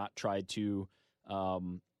or not tried to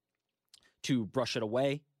brush it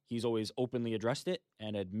away. He's always openly addressed it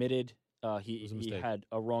and admitted he had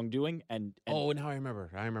a wrongdoing and now I remember.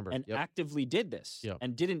 And actively did this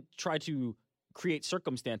and didn't try to create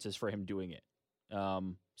circumstances for him doing it.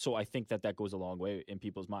 So I think that goes a long way in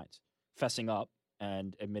people's minds. Fessing up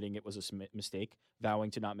and admitting it was a mistake,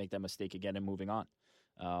 vowing to not make that mistake again and moving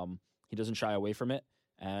on. He doesn't shy away from it.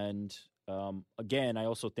 And again, I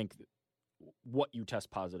also think what you test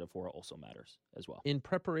positive for also matters as well. In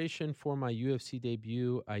preparation for my UFC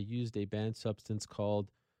debut, I used a banned substance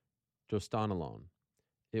called drostanolone.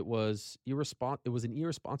 It was an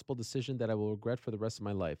irresponsible decision that I will regret for the rest of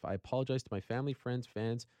my life. I apologize to my family, friends,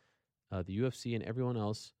 fans, the UFC, and everyone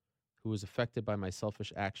else who was affected by my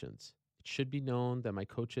selfish actions. It should be known that my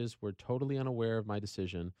coaches were totally unaware of my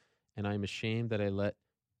decision, and I am ashamed that I let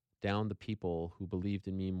down the people who believed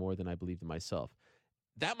in me more than I believed in myself.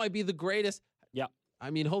 That might be the greatest. Yeah.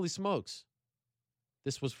 I mean, holy smokes.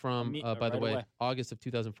 This was from, by the way, August of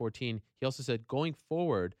 2014. He also said, going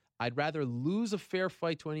forward, I'd rather lose a fair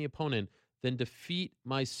fight to any opponent than defeat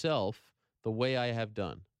myself the way I have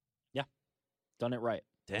done. Yeah. Done it right.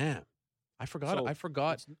 Damn. I forgot. So I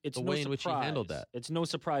forgot it's the no way in which he handled surprise. that. It's no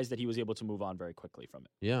surprise that he was able to move on very quickly from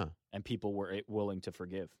it, Yeah. and people were willing to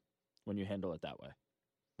forgive when you handle it that way.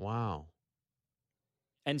 Wow.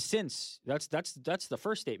 And since that's the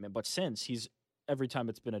first statement, but since he's every time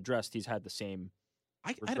it's been addressed, he's had the same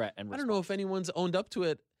regret and I don't know if anyone's owned up to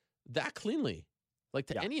it that cleanly, like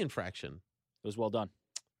to any infraction. It was well done.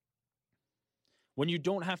 When you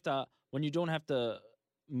don't have to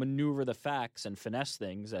maneuver the facts and finesse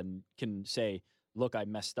things and can say, look, I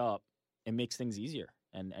messed up, it makes things easier.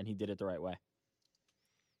 And he did it the right way.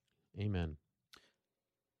 Amen.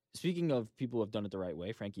 Speaking of people who have done it the right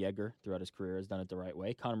way, Frankie Edgar throughout his career has done it the right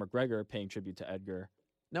way. Conor McGregor paying tribute to Edgar.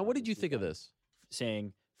 Now, what did you think of this?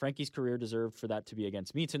 Saying, Frankie's career deserved for that to be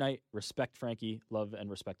against me tonight. Respect Frankie. Love and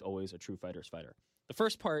respect always. A true fighter's fighter. The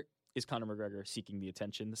first part is Conor McGregor seeking the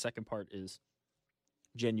attention. The second part is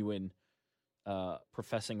genuine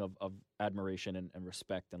professing of admiration and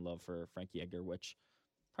respect and love for Frankie Edgar, which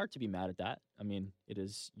hard to be mad at that. I mean, it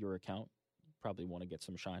is your account. You probably want to get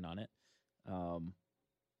some shine on it.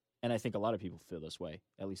 And I think a lot of people feel this way,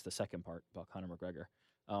 at least the second part about Conor McGregor.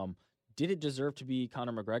 Did it deserve to be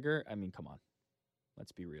Conor McGregor? I mean, come on.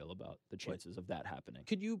 Let's be real about the chances of that happening.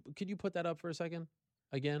 Could you put that up for a second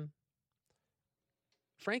again?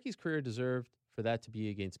 Frankie's career deserved for that to be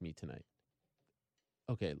against me tonight.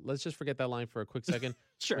 Okay, let's just forget that line for a quick second.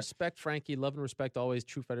 Sure. Respect Frankie, love and respect always,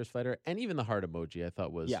 true fighter's fighter, and even the heart emoji I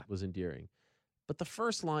thought was endearing. But the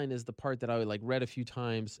first line is the part that I read a few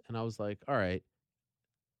times, and I was like, all right,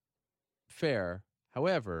 fair.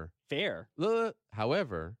 However,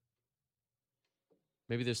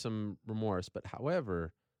 maybe there's some remorse, but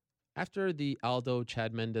however, after the Aldo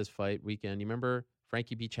Chad Mendes fight weekend, you remember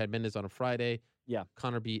Frankie beat Chad Mendes on a Friday. Yeah.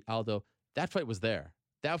 Conor beat Aldo. That fight was there.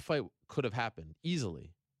 That fight could have happened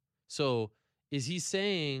easily. So is he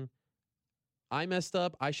saying, I messed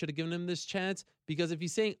up, I should have given him this chance? Because if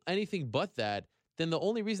he's saying anything but that, then the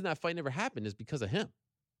only reason that fight never happened is because of him.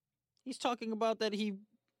 He's talking about that he...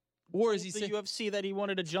 Or is he saying... the UFC that he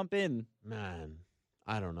wanted to jump in. Man,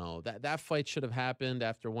 I don't know. That fight should have happened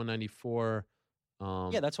after 194.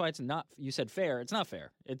 Yeah, that's why it's not. You said fair. It's not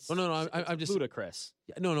fair. It's I'm just ludicrous.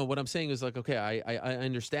 No. What I'm saying is okay. I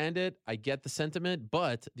understand it. I get the sentiment,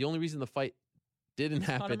 but the only reason the fight didn't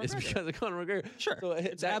happen is because of Conor McGregor. Sure, so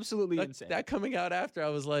it's absolutely insane. That coming out after, I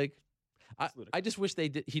was like, I just wish he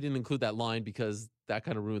didn't include that line because that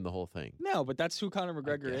kind of ruined the whole thing. No, but that's who Conor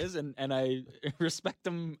McGregor is, and I respect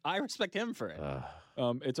him. I respect him for it.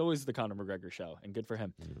 It's always the Conor McGregor show, and good for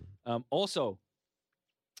him. Also.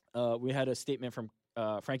 We had a statement from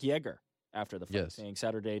Frankie Edgar after the fight saying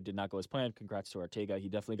Saturday did not go as planned. Congrats to Ortega. He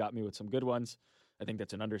definitely got me with some good ones. I think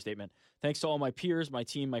that's an understatement. Thanks to all my peers, my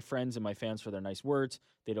team, my friends, and my fans for their nice words.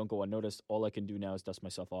 They don't go unnoticed. All I can do now is dust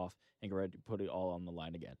myself off and get ready to put it all on the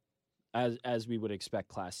line again. As we would expect,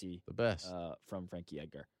 classy. The best. From Frankie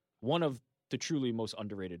Edgar. One of the truly most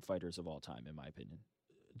underrated fighters of all time, in my opinion.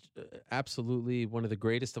 Absolutely one of the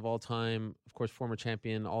greatest of all time. Of course, former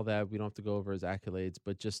champion, all that. We don't have to go over his accolades,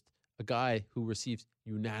 but just a guy who receives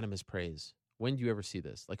unanimous praise. When do you ever see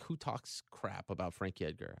this? Who talks crap about Frankie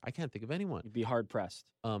Edgar? I can't think of anyone. You'd be hard pressed.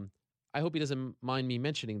 I hope he doesn't mind me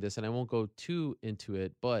mentioning this, and I won't go too into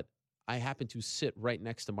it, but I happened to sit right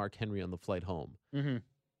next to Mark Henry on the flight home. Mm-hmm.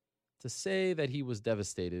 To say that he was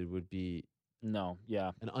devastated would be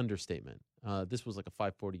an understatement. This was like a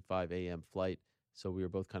 5:45 a.m. flight. So we were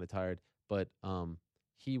both kind of tired, but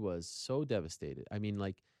he was so devastated. I mean,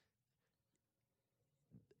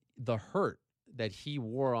 the hurt that he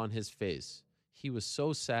wore on his face, he was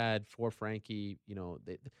so sad for Frankie. You know,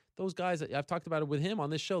 those guys, I've talked about it with him on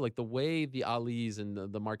this show, the way the Alis and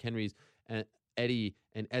the Mark Henrys and Eddie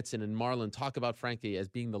and Edson and Marlon talk about Frankie as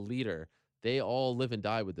being the leader. They all live and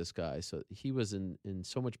die with this guy. So he was in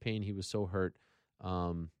so much pain. He was so hurt.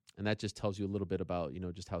 And that just tells you a little bit about,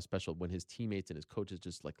 just how special when his teammates and his coaches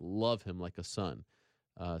just love him like a son.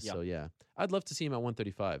 So yeah, I'd love to see him at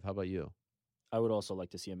 135. How about you? I would also like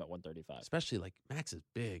to see him at 135. Especially Max is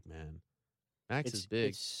big, man. Max is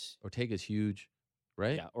big. Ortega's huge,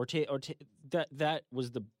 right? Yeah, Ortega that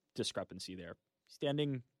was the discrepancy there.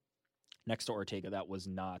 Standing next to Ortega, that was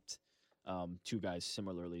not two guys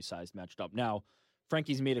similarly sized matched up. Now,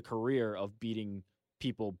 Frankie's made a career of beating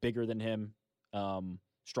people bigger than him,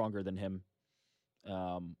 stronger than him.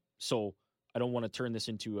 So I don't want to turn this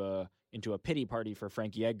into a pity party for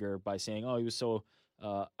Frankie Edgar by saying, oh, he was so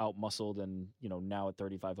out-muscled and, now at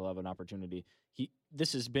 35 he'll have an opportunity.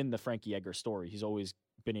 This has been the Frankie Edgar story. He's always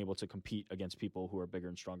been able to compete against people who are bigger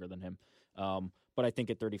and stronger than him. But I think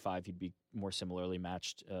at 35 he'd be more similarly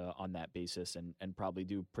matched on that basis and probably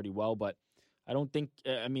do pretty well. But I don't think.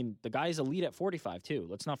 I mean, the guy's elite at 45 too.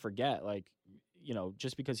 Let's not forget, like,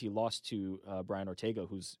 just because he lost to Brian Ortega,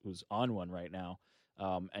 who's on one right now,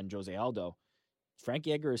 and Jose Aldo,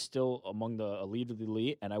 Frankie Edgar is still among the elite of the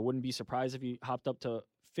elite, and I wouldn't be surprised if he hopped up to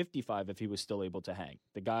 55 if he was still able to hang.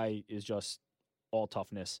 The guy is just all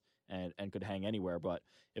toughness and could hang anywhere. But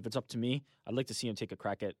if it's up to me, I'd like to see him take a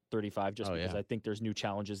crack at 35 just because I think there's new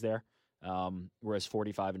challenges there. Whereas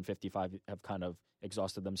 45 and 55 have kind of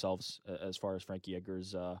exhausted themselves as far as Frankie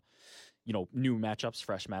Edgar's, new matchups,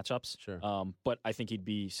 fresh matchups. Sure. But I think he'd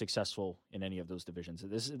be successful in any of those divisions.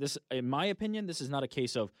 This, in my opinion, this is not a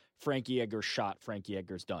case of Frankie Edgar shot, Frankie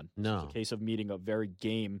Edgar's done. No. It's a case of meeting a very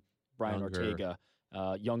game Brian Ortega,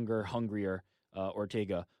 younger, hungrier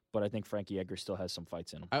Ortega. But I think Frankie Edgar still has some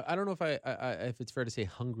fights in him. I don't know if it's fair to say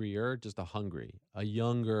hungrier, just a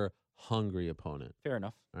younger, hungry opponent. Fair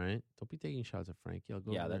enough. All right? Don't be taking shots at Frankie. I'll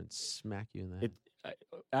go over there and smack you in the head.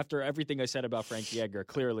 After everything I said about Frankie Edgar,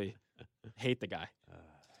 clearly hate the guy.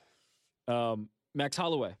 Max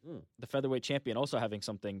Holloway, the featherweight champion, also having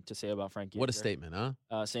something to say about Frankie What Edgar. a statement,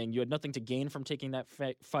 huh? Saying you had nothing to gain from taking that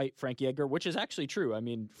fight, Frankie Edgar, which is actually true. I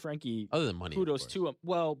mean, Frankie... Other than money, kudos to him.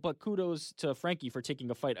 Well, but kudos to Frankie for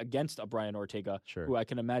taking a fight against a Brian Ortega, who I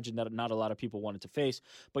can imagine that not a lot of people wanted to face.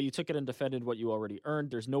 But you took it and defended what you already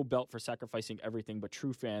earned. There's no belt for sacrificing everything, but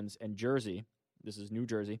true fans and Jersey, this is New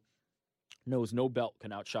Jersey, knows no belt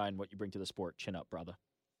can outshine what you bring to the sport. Chin up, brother.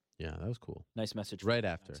 Yeah, that was cool. Nice message. Right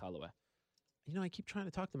after. Max Holloway. I keep trying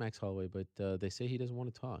to talk to Max Holloway, but they say he doesn't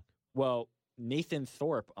want to talk. Well, Nathan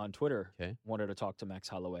Thorpe on Twitter wanted to talk to Max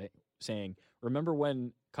Holloway, saying, remember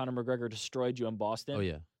when Conor McGregor destroyed you in Boston? Oh,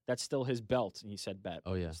 yeah. That's still his belt. And he said, bet.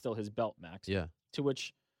 Oh, yeah. It's still his belt, Max. Yeah. To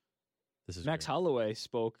which Max great. Holloway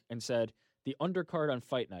spoke and said, the undercard on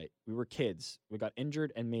fight night, we were kids. We got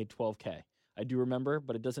injured and made $12K. I do remember,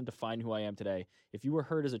 but it doesn't define who I am today. If you were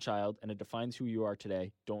hurt as a child and it defines who you are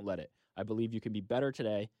today, don't let it. I believe you can be better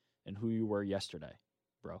today than who you were yesterday,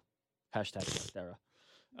 bro. Hashtag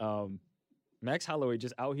Estera. Max Holloway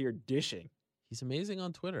just out here dishing. He's amazing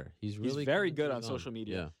on Twitter. He's very good on social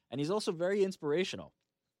media. Yeah. And he's also very inspirational.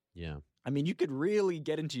 Yeah. I mean, you could really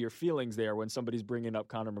get into your feelings there when somebody's bringing up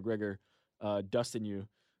Conor McGregor, dusting you,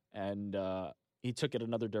 and he took it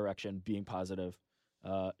another direction, being positive.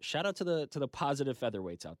 Shout out to the positive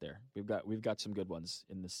featherweights out there. We've got some good ones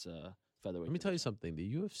in this featherweight. Let me tell you something.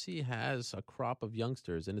 The UFC has a crop of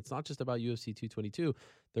youngsters, and it's not just about UFC 222.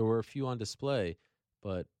 There were a few on display,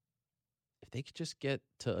 but if they could just get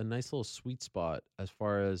to a nice little sweet spot as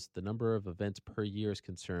far as the number of events per year is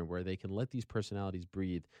concerned, where they can let these personalities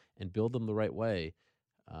breathe and build them the right way,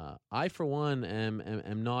 I, for one,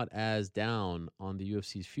 am not as down on the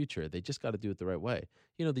UFC's future. They just got to do it the right way.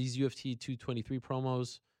 These UFC 223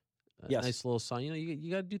 promos, nice little sign.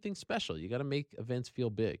 You got to do things special. You got to make events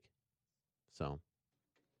feel big. So,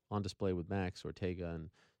 on display with Max, Ortega, and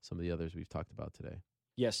some of the others we've talked about today.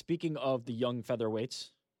 Yeah, speaking of the young featherweights,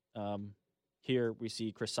 here we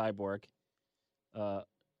see Chris Cyborg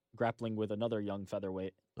grappling with another young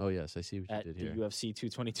featherweight. Oh, yes, I see what you did here. At the UFC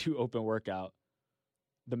 222 open workout.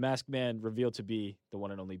 The masked man revealed to be the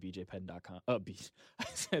one and only BJPenn.com. I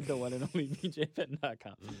said the one and only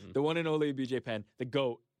BJPenn.com. The one and only BJ Penn, the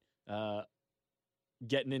GOAT,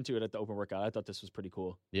 getting into it at the open workout. I thought this was pretty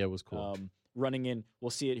cool. Yeah, it was cool. Running in,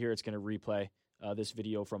 we'll see it here. It's going to replay this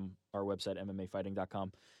video from our website,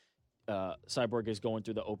 MMAfighting.com. Cyborg is going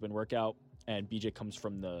through the open workout, and BJ comes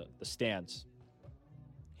from the stands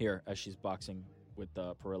here as she's boxing with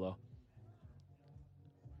Perillo.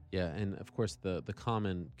 Yeah, and of course the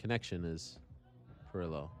common connection is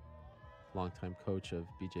Perillo, longtime coach of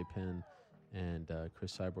BJ Penn and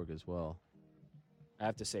Chris Cyborg as well. I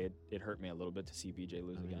have to say it hurt me a little bit to see BJ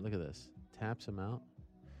lose again. Look at this, taps him out.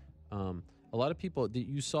 A lot of people,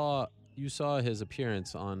 you saw his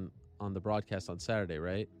appearance on the broadcast on Saturday,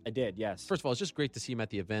 right? I did, yes. First of all, it's just great to see him at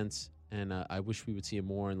the events, and I wish we would see him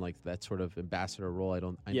more in like that sort of ambassador role. I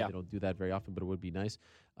know they don't do that very often, but it would be nice.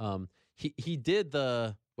 He did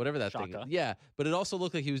the whatever that Shaka. thing is. Yeah, but it also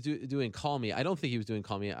looked like he was doing call me. I don't think he was doing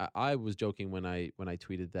call me. I was joking when I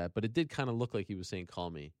tweeted that, but it did kind of look like he was saying call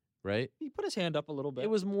me, right? He put his hand up a little bit. It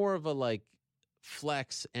was more of a like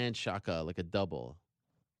flex and shaka, like a double.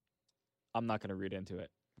 I'm not going to read into it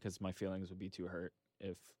because my feelings would be too hurt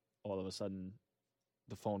if all of a sudden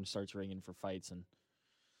the phone starts ringing for fights and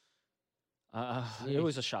it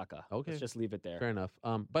was a shaka. Okay. Let's just leave it there. Fair enough.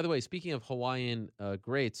 By the way, speaking of Hawaiian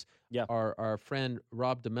greats, our friend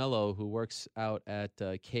Rob DeMello, who works out at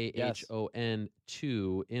KHON2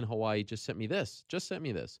 in Hawaii, just sent me this.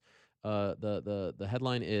 The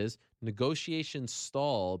headline is negotiations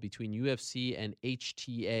stall between UFC and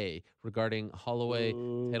HTA regarding Holloway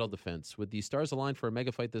title defense. With the stars aligned for a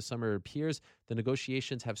mega fight this summer, it appears the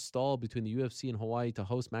negotiations have stalled between the UFC and Hawaii to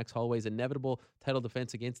host Max Holloway's inevitable title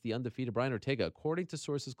defense against the undefeated Brian Ortega. According to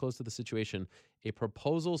sources close to the situation, a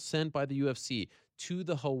proposal sent by the UFC to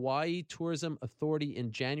the Hawaii Tourism Authority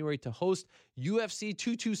in January to host UFC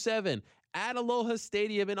 227 at Aloha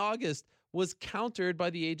Stadium in August was countered by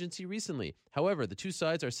the agency recently. However, the two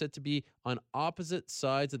sides are said to be on opposite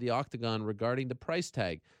sides of the octagon regarding the price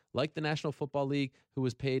tag. Like the National Football League, who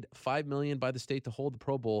was paid $5 million by the state to hold the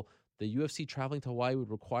Pro Bowl, the UFC traveling to Hawaii would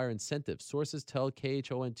require incentives. Sources tell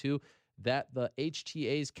KHON2 that the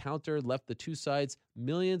HTA's counter left the two sides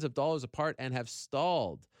millions of dollars apart and have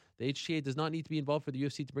stalled. The HTA does not need to be involved for the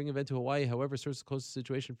UFC to bring an event to Hawaii. However, sources close to the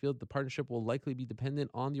situation feel that the partnership will likely be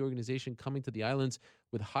dependent on the organization coming to the islands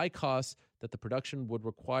with high costs that the production would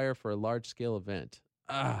require for a large-scale event.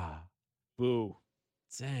 Boo.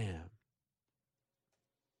 Damn.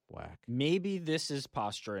 Whack. Maybe this is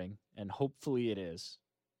posturing, and hopefully it is,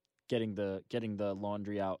 getting the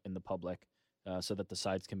laundry out in the public so that the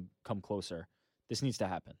sides can come closer. This needs to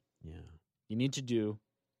happen. Yeah. You need to do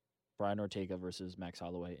Brian Ortega versus Max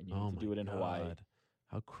Holloway, and you need to do it in Hawaii.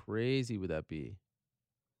 How crazy would that be?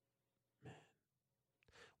 Man.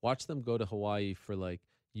 Watch them go to Hawaii for like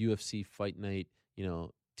UFC Fight Night,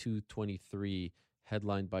 223,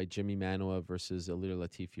 headlined by Jimmy Manuwa versus Ilir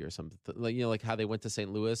Latifi or something. Like how they went to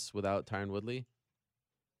St. Louis without Tyron Woodley.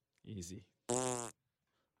 Easy.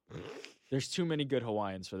 There's too many good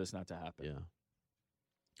Hawaiians for this not to happen. Yeah.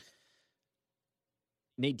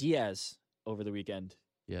 Nate Diaz over the weekend.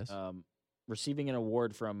 Yes. Receiving an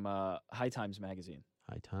award from High Times magazine.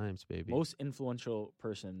 High Times, baby. Most influential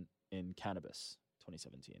person in cannabis,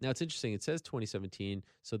 2017. Now, it's interesting. It says 2017,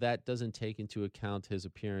 so that doesn't take into account his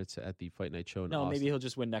appearance at the Fight Night show in Austin. Maybe he'll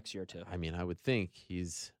just win next year, too. I mean, I would think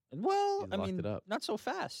he's locked it up. Not so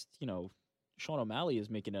fast. Sean O'Malley is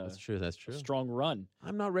making That's true. a strong run.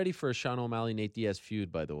 I'm not ready for a Sean O'Malley-Nate Diaz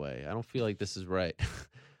feud, by the way. I don't feel like this is right.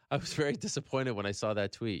 I was very disappointed when I saw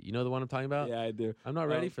that tweet. You know the one I'm talking about? Yeah, I do. I'm not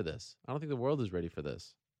ready for this. I don't think the world is ready for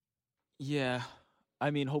this. Yeah.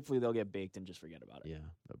 I mean, hopefully they'll get baked and just forget about it. Yeah,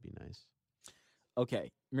 that'd be nice.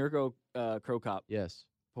 Okay. Mirko Krokop Yes.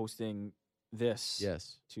 posting this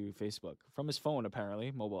Yes. to Facebook from his phone,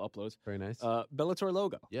 apparently, mobile uploads. Very nice. Bellator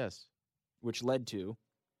logo, Yes. which led to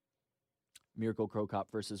Mirko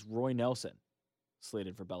Krokop versus Roy Nelson,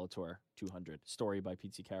 slated for Bellator 200. Story by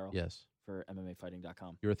Pete C. Carroll Yes. for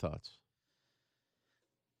MMAfighting.com. Your thoughts?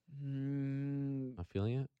 Mm, Not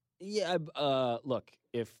feeling it? yeah, look,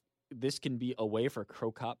 if this can be a way for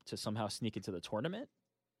Krokop to somehow sneak into the tournament,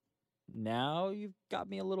 now you've got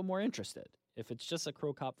me a little more interested. If it's just a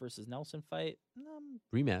Krokop versus Nelson fight,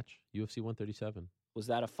 Rematch, UFC 137. was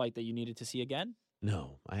that a fight that you needed to see again?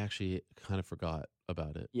 No, I actually kind of forgot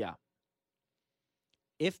about it. Yeah.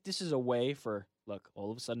 If this is a way for, look,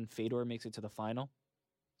 all of a sudden Fedor makes it to the final,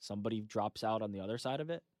 somebody drops out on the other side of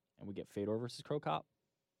it, and we get Fedor versus Krokop,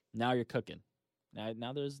 now you're cooking.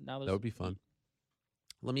 Now there's That would be fun.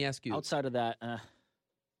 Let me ask you. Outside of that, Can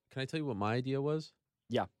I tell you what my idea was?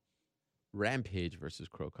 Yeah. Rampage versus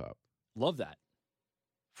Krokop. Love that.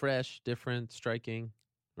 Fresh, different, striking,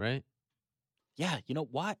 right? Yeah,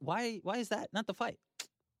 why is that not the fight? I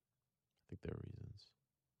think there are reasons.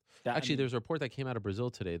 Actually, there's a report that came out of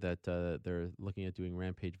Brazil today that they're looking at doing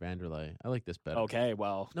Rampage Vanderlei. I like this better. okay,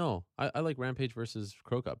 well, No, I like Rampage versus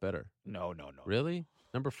Krokop better. no. Really?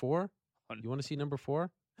 Number 4? You want to see number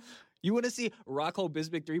 4? You want to see Rocco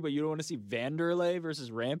Bisbik 3, but you don't want to see Vanderlei versus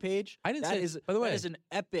Rampage? I didn't That say. is- By the way, that is an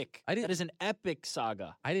epic. I didn't- That is an epic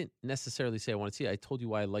saga. I didn't necessarily say I want to see it. I told you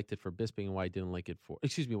why I liked it for Bisping and why I didn't like it for.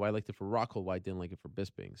 Excuse me, why I liked it for Rockhold, why I didn't like it for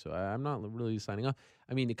Bisping. So I'm not really signing up.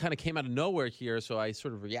 I mean, it kind of came out of nowhere here, so I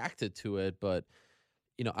sort of reacted to it. But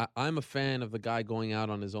I'm a fan of the guy going out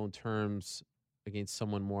on his own terms against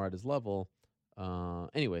someone more at his level.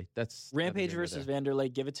 Anyway, that's Rampage versus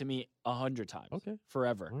Vanderlei, give it to me 100 times. Okay.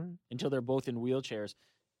 Forever. All right. Until they're both in wheelchairs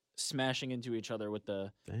smashing into each other with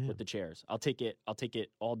the chairs. I'll take it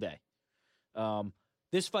all day.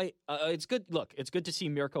 This fight, it's good. Look, it's good to see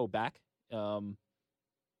Mirko back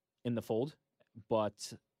in the fold,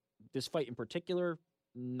 but this fight in particular,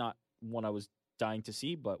 not one I was dying to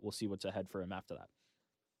see, but we'll see what's ahead for him after that.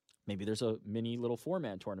 Maybe there's a mini little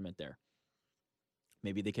 4-man tournament there.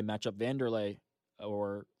 Maybe they can match up Vanderlei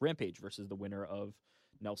or Rampage versus the winner of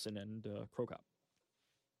Nelson and Krokop.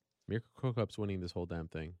 Mirko Krokop's winning this whole damn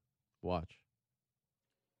thing. Watch.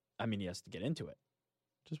 I mean, he has to get into it.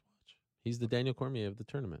 Just watch. He's the Daniel Cormier of the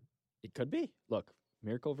tournament. It could be. Look,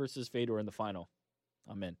 Mirko versus Fedor in the final.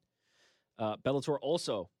 I'm in. Bellator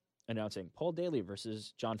also announcing Paul Daly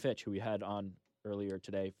versus John Fitch, who we had on earlier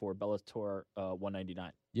today for Bellator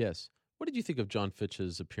 199. Yes. What did you think of John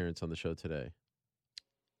Fitch's appearance on the show today?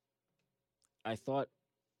 I thought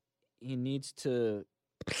he needs to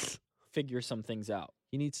figure some things out.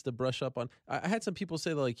 He needs to brush up on. I had some people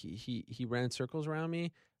say like he ran circles around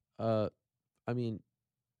me. I mean,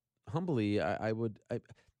 humbly, I would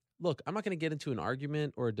look. I'm not going to get into an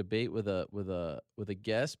argument or a debate with a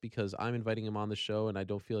guest because I'm inviting him on the show and I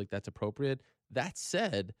don't feel like that's appropriate. That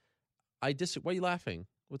said, I disagree. Why are you laughing?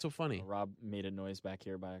 What's so funny? Rob made a noise back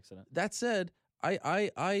here by accident. That said,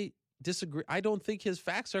 I disagree. I don't think his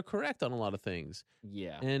facts are correct on a lot of things.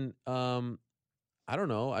 Yeah. And I don't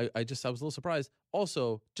know. I was a little surprised.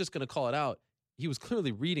 Also, just going to call it out. He was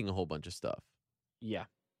clearly reading a whole bunch of stuff. Yeah.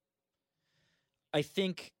 I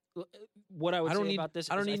think what I would say about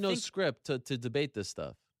this I don't is need no script to debate this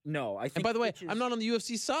stuff. No, I think. And by the way, Fitch's, I'm not on the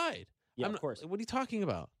UFC side. Yeah, of course. What are you talking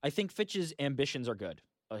about? I think Fitch's ambitions are good.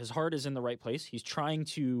 His heart is in the right place. He's trying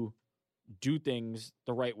to do things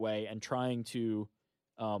the right way and trying to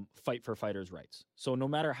fight for fighters' rights. So no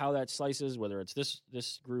matter how that slices, whether it's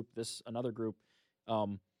this group, this another group,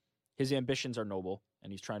 his ambitions are noble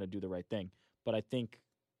and he's trying to do the right thing. But I think,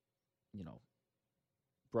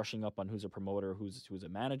 brushing up on who's a promoter, who's a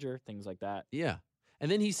manager, things like that. Yeah. And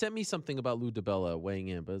then he sent me something about Lou DiBella weighing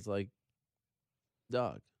in, but it's like,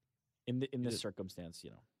 dog. In this circumstance,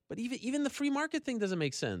 But even the free market thing doesn't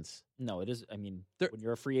make sense. No, it is. I mean, when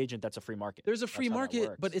you're a free agent, that's a free market. There's a free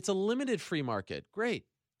market, but it's a limited free market. Great.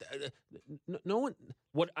 No one.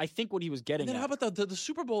 What he was getting And then at. how about the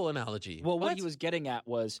Super Bowl analogy? Well, what he was getting at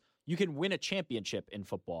was you can win a championship in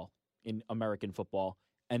football, in American football,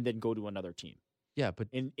 and then go to another team. Yeah, but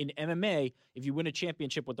in MMA, if you win a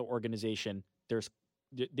championship with the organization,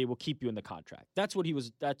 they will keep you in the contract. That's what he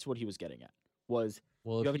was getting at.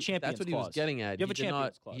 You have a champions that's what clause. he was getting at. You have a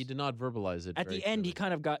champions clause. He did not verbalize it. At the end, he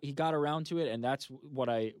got around to it, and that's what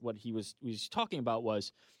he was talking about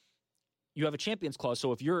was you have a champions clause.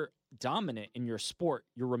 So if you're dominant in your sport,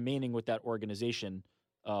 you're remaining with that organization,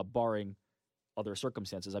 barring other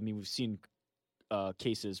circumstances. I mean, we've seen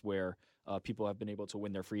cases where people have been able to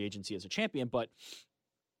win their free agency as a champion, but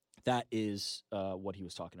that is what he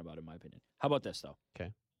was talking about, in my opinion. How about this, though?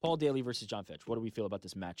 Okay. Paul Daly versus John Fitch. What do we feel about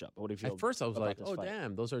this matchup? What do you feel? At first, I was like, "Oh, fight?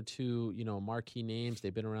 damn, those are two, marquee names.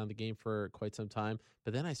 They've been around the game for quite some time."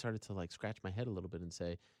 But then I started to scratch my head a little bit and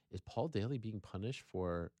say, "Is Paul Daly being punished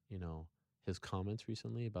for, his comments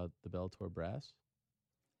recently about the Bellator brass?"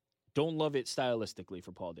 Don't love it stylistically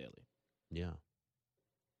for Paul Daly. Yeah.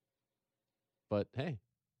 But hey,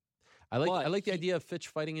 I like the idea of Fitch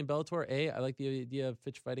fighting in Bellator. A, I like the idea of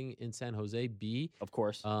Fitch fighting in San Jose. B, of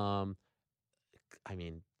course. I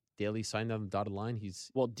mean, Daly signed on the dotted line.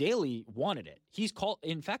 Daly wanted it. He's called.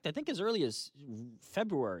 In fact, I think as early as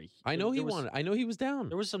February. I know he wanted. I know he was down.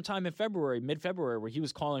 There was some time in mid-February, where he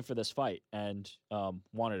was calling for this fight and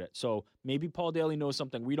wanted it. So maybe Paul Daly knows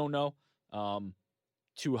something we don't know.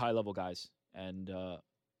 Two high-level guys and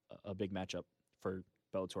a big matchup for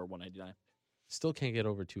Bellator 199. Still can't get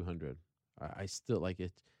over 200. I still like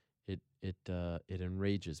it. It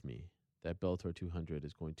enrages me that Bellator 200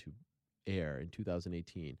 is going to air in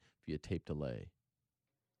 2018 via tape delay.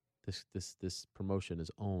 This promotion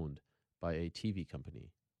is owned by a TV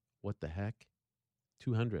company. What the heck?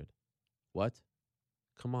 200. What?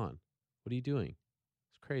 Come on. What are you doing?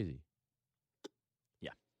 It's crazy.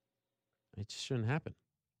 Yeah. It just shouldn't happen.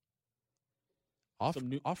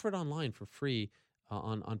 Offer it online for free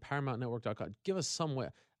on ParamountNetwork.com. Give us some way.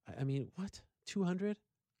 I mean, what? 200?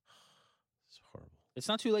 It's horrible. It's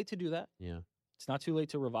not too late to do that. Yeah. It's not too late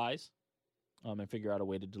to revise and figure out a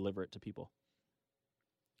way to deliver it to people.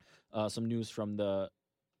 Some news from the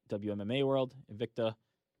WMMA world. Invicta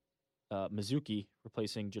Mizuki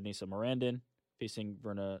replacing Janessa Morandin, facing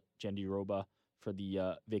Verna Jandiroba for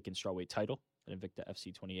the vacant strawweight title at Invicta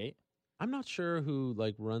FC 28. I'm not sure who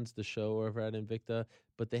runs the show over at Invicta,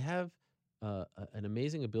 but they have an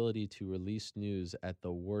amazing ability to release news at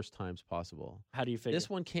the worst times possible. How do you figure? This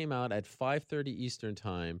one came out at 5:30 Eastern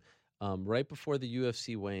time, right before the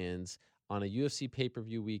UFC weigh-ins, on a UFC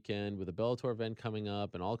pay-per-view weekend with a Bellator event coming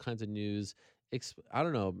up and all kinds of news. I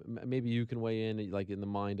don't know, maybe you can weigh in in the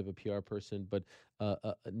mind of a PR person, but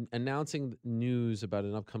announcing news about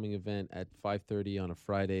an upcoming event at 5:30 on a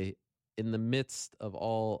Friday in the midst of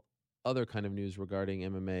all other kind of news regarding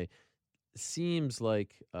MMA seems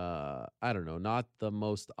like, I don't know, not the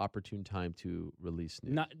most opportune time to release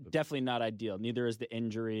news. Definitely not ideal. Neither is the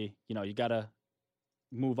injury. You got to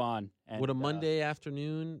move on. And, would a Monday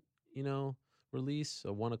afternoon, release,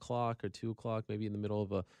 a 1 o'clock or 2 o'clock, maybe in the middle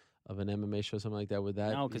of of an MMA show, something like that? Would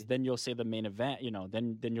that? No, because then you'll say the main event.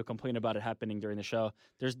 Then you'll complain about it happening during the show.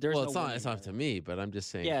 There's well, no it's not to me, but I'm just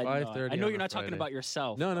saying. Yeah, 5:30. I know you're not talking about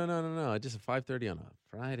yourself. No. Just 5:30 on a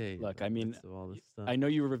Friday. Look, I mean, all this stuff. I know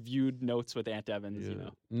you reviewed notes with Ant Evans.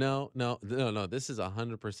 No. This is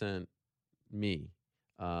 100% me.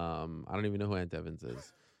 I don't even know who Ant Evans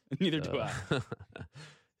is. Neither do I.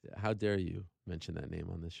 How dare you mention that name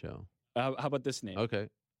on this show? How about this name? Okay.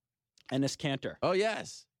 Enes Kanter. Oh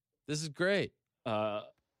yes, this is great.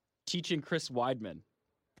 Teaching Chris Weidman.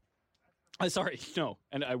 Sorry, no,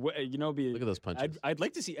 and Look at those punches. I'd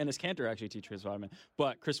like to see Enes Kanter actually teach Chris Weidman,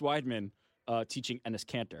 but Chris Weidman teaching Enes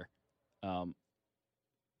Kanter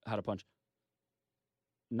how to punch.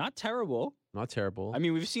 Not terrible. Not terrible. I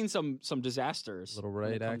mean, we've seen some disasters. Little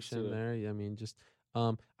right action there. I mean, just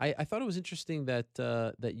I thought it was interesting that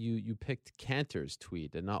that you picked Cantor's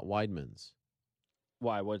tweet and not Weidman's.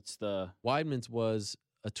 Why? What's the Weidman's was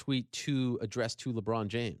a tweet addressed to LeBron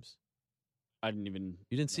James. I didn't even.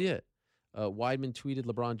 You didn't see it. Weidman tweeted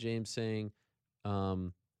LeBron James saying,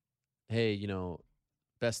 "Hey,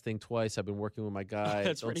 best thing twice. I've been working with my guy.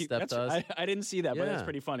 Don't step to us." I didn't see that, but that's Yeah.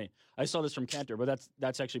 pretty funny. I saw this from Kanter, but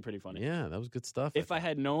that's actually pretty funny. Yeah, that was good stuff. If I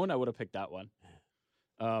had known, I would have picked that one.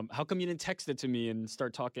 How come you didn't text it to me and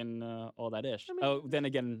start talking all that ish? Then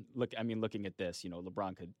again, looking at this,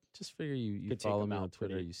 LeBron could just figure you could take follow him me out on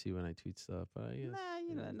Twitter. pretty- You see when I tweet stuff. But I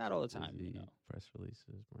guess, not all the time. busy press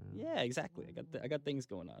releases. Man. Yeah, exactly. I got things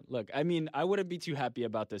going on. Look, I mean, I wouldn't be too happy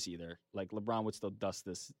about this either. Like LeBron would still dust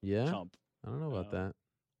this Yeah? chump. I don't know about that.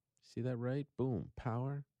 See that right? Boom.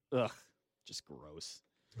 Power. Ugh, just gross.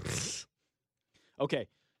 Okay,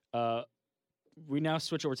 we now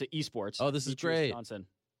switch over to esports. Oh, this is Demetrius great. Johnson.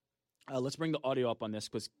 Let's bring the audio up on this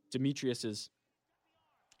because Demetrius is,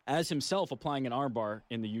 as himself, applying an armbar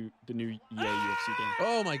in the new EA UFC game.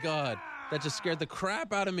 Oh my God. That just scared the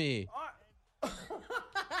crap out of me.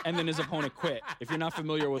 And then his opponent quit. If you're not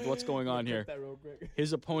familiar with what's going on here,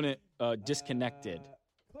 his opponent disconnected.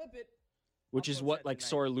 Which is what like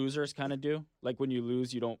sore losers kind of do. Like when you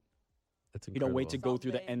lose, you don't wait to go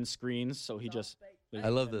through the end screens. So he just. I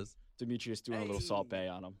love this. Demetrius doing a little Salt Bay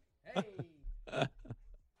on him.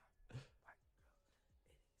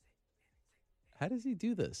 How does he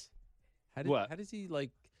do this? How does he like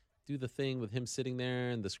do the thing with him sitting there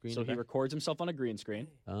and the screen? So he records himself on a green screen.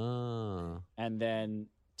 Oh. And then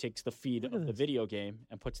takes the feed of the video game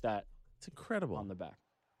and puts that. It's incredible on the back.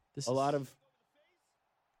 This a lot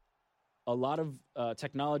of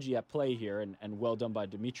technology at play here, and well done by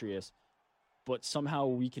Demetrius. But somehow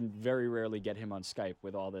we can very rarely get him on Skype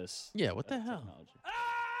with all this. Yeah, what the hell?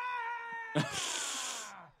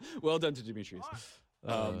 Well done to Demetrius.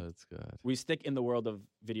 That's good. We stick in the world of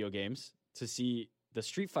video games to see the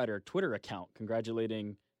Street Fighter Twitter account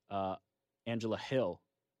congratulating Angela Hill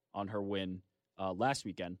on her win last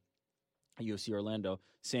weekend at UFC Orlando,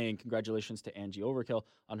 saying congratulations to Angie Overkill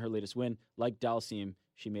on her latest win. Like Dalsim,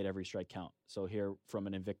 she made every strike count. So here from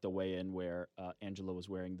an Invicta weigh-in where Angela was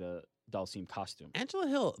wearing the Dalsim costume. Angela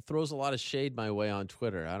Hill throws a lot of shade my way on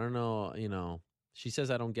Twitter. I don't know, she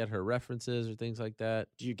says I don't get her references or things like that.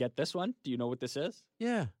 Do you get this one? Do you know what this is?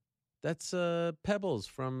 Yeah. That's Pebbles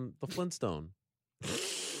from the Flintstone.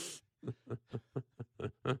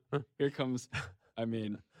 Here comes, I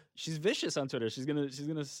mean, she's vicious on Twitter. She's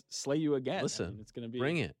gonna slay you again. Listen, I mean, it's gonna be.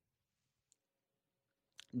 Bring it.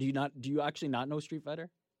 Do you actually not know Street Fighter?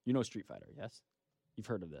 You know Street Fighter, yes? You've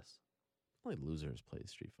heard of this. Only losers play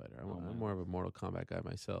Street Fighter. I'm more of a Mortal Kombat guy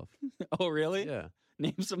myself. Oh, really? Yeah.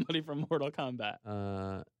 Name somebody from Mortal Kombat.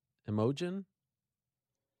 Emojin.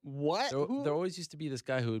 What? There always used to be this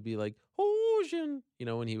guy who would be like, Hojin,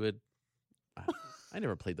 when he would. I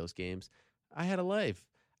never played those games. I had a life.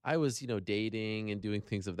 I was, dating and doing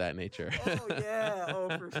things of that nature. Oh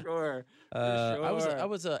yeah, for sure. I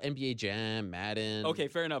was a NBA Jam, Madden. Okay,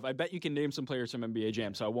 fair enough. I bet you can name some players from NBA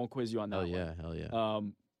Jam, so I won't quiz you on that. Hell yeah.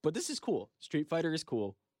 But this is cool. Street Fighter is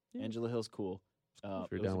cool. Yeah. Angela Hill's cool. If it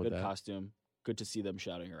you're was down a with good that. costume. Good to see them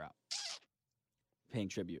shouting her out, paying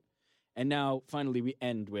tribute. And now, finally, we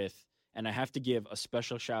end with, and I have to give a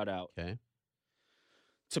special shout out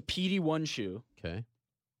to PD One Shoe,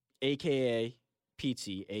 a.k.a.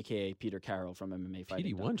 Pizzi, a.k.a. Peter Carroll from MMA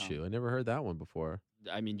Fighting. PD One Shoe. I never heard that one before.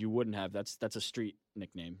 I mean, you wouldn't have. That's a street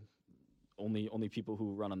nickname. Only people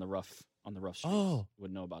who run on the rough streets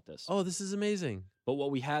would know about this. Oh, this is amazing. But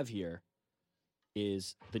what we have here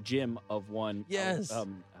is the gym of one. Yes.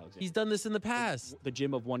 He's done this in the past. The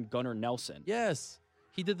gym of one Gunnar Nelson. Yes.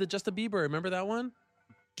 He did the Justin Bieber. Remember that one?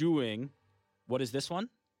 Doing, what is this one?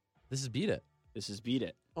 This is Beat It. This is Beat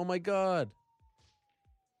It. Oh my God.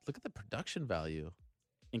 Look at the production value.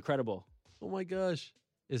 Incredible. Oh my gosh.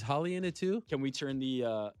 Is Holly in it too? Can we turn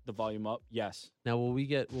the volume up? Yes. Now, will we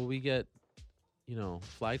get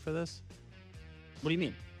flagged for this? What do you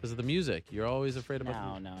mean? Because of the music. You're always afraid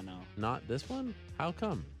about No. Not this one? How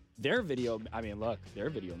come? Their video, look, their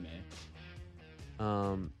video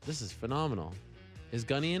may. This is phenomenal. Is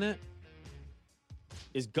Gunny in it?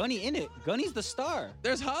 Is Gunny in it? Gunny's the star.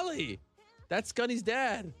 There's Holly. That's Gunny's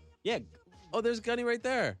dad. Yeah. Oh, there's Gunny right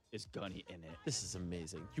there. Is Gunny in it? This is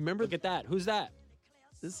amazing. You remember? Look at that. Who's that?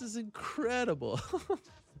 This is incredible.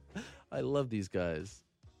 I love these guys.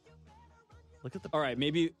 Look at the. All right,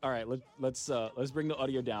 let's bring the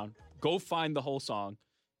audio down. Go find the whole song,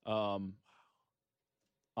 on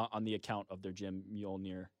the account of their gym,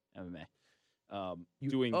 Mjolnir MMA.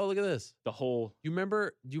 Doing look at this. the whole. Do you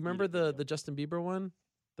remember the Justin Bieber one?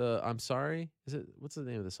 The I'm sorry. What's the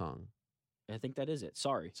name of the song? I think that is it.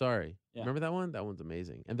 Sorry. Sorry. Yeah. Remember that one? That one's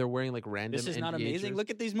amazing. And they're wearing like random. This is not NBA amazing. shirts. Look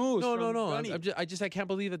at these moves. No. Gunny. I can't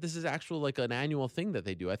believe that this is actual like an annual thing that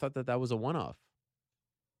they do. I thought that was a one-off.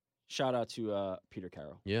 Shout out to Peter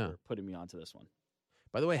Carroll. Yeah. For putting me onto this one.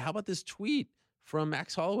 By the way, how about this tweet from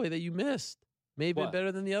Max Holloway that you missed? May have been What?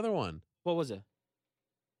 better than the other one. What was it?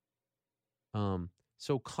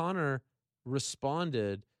 So Connor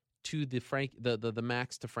responded to the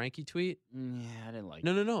Max to Frankie tweet. Yeah, I didn't like it.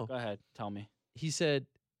 No. Go ahead. Tell me. He said,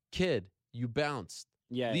 "Kid, you bounced.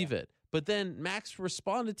 Yeah. Leave it." But then Max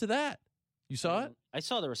responded to that. You saw it? I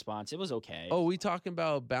saw the response. It was okay. Oh, we talking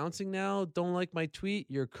about bouncing now? Don't like my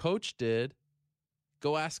tweet? Your coach did.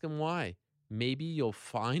 Go ask him why. Maybe you'll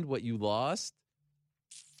find what you lost.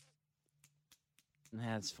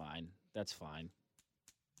 That's fine. That's fine.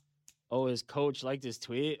 Oh, his coach liked his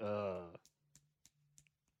tweet?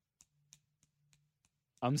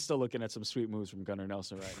 I'm still looking at some sweet moves from Gunnar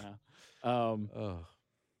Nelson right now. Oh.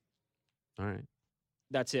 All right.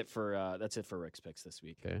 That's it for Rick's picks this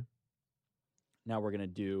week. Okay. Now we're gonna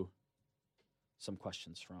do some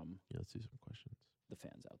questions from Yeah, let's do some questions. the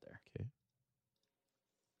fans out there. Okay.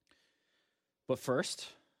 But first,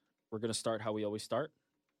 we're gonna start how we always start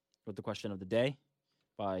with the question of the day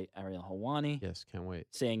by Ariel Hawani, Yes, can't wait.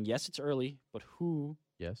 saying, "Yes, it's early, but who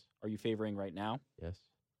Yes. are you favoring right now?" Yes.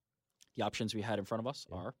 The options we had in front of us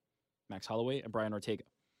Yeah. are Max Holloway and Brian Ortega.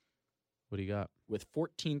 What do you got? With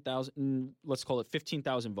 14,000, let's call it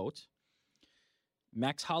 15,000 votes.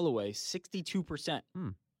 Max Holloway, 62%.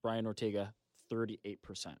 Brian Ortega,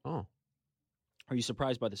 38%. Oh. Are you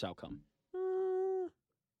surprised by this outcome?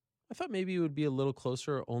 I thought maybe it would be a little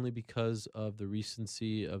closer only because of the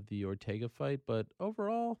recency of the Ortega fight, but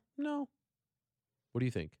overall, no. What do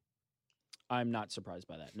you think? I'm not surprised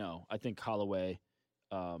by that. No, I think Holloway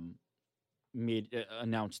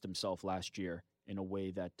announced himself last year in a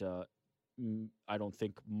way that I don't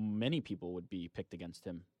think many people would be picked against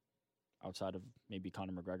him outside of maybe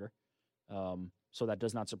Conor McGregor. So that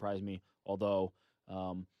does not surprise me, although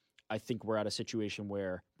I think we're at a situation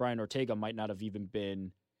where Brian Ortega might not have even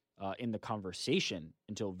been in the conversation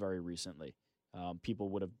until very recently. People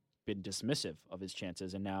would have been dismissive of his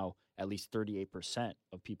chances, and now at least 38%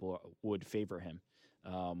 of people would favor him.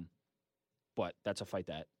 But that's a fight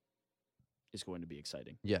that is going to be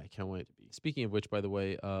exciting. Yeah, I can't wait. Speaking of which, by the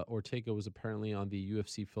way, Ortega was apparently on the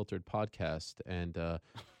UFC Filtered podcast, and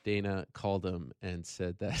Dana called him and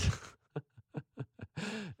said that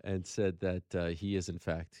he is in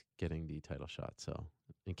fact getting the title shot. So,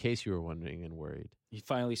 in case you were wondering and worried, He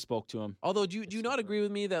finally spoke to him. although do you not agree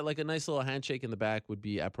with me that like a nice little handshake in the back would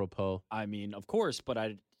be apropos? I mean, of course, but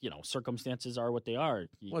circumstances are what they are.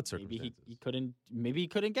 What Maybe circumstances? he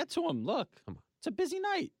couldn't get to him. Look, Come on. it's a busy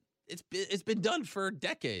night. It's been done for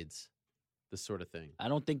decades. This sort of thing. I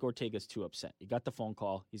don't think Ortega's too upset. He got the phone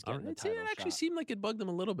call. He's All getting right. the See, title it actually shot. seemed like it bugged him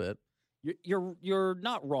a little bit. You're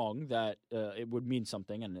not wrong that it would mean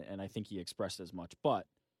something, and I think he expressed as much. But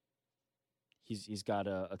he's got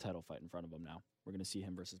a title fight in front of him now. We're going to see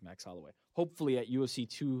him versus Max Holloway. Hopefully at UFC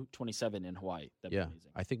 227 in Hawaii. That'd Yeah, be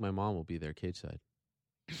amazing. I think my mom will be there cage side.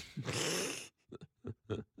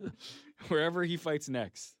 Wherever he fights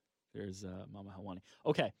next, there's Mama Hawani.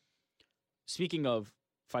 Okay. Speaking of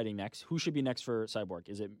fighting next, who should be next for Cyborg?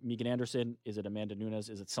 Is it Megan Anderson? Is it Amanda Nunes?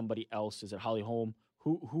 Is it somebody else? Is it Holly Holm?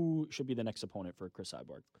 Who should be the next opponent for Chris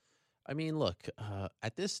Cyborg? I mean, look,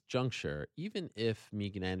 at this juncture, even if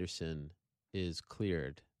Megan Anderson is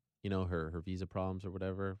cleared, her visa problems or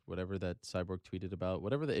whatever that Cyborg tweeted about,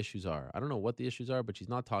 whatever the issues are. I don't know what the issues are, but she's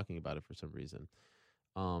not talking about it for some reason.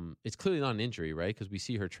 It's clearly not an injury, right? Because we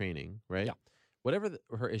see her training, right? Yeah. Whatever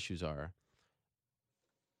her issues are,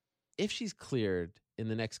 if she's cleared in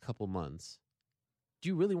the next couple months, do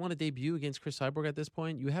you really want to debut against Chris Cyborg at this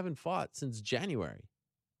point? You haven't fought since January.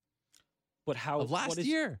 But how Of last what is-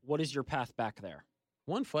 year. What is your path back there?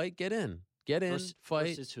 One fight, get in. Fight.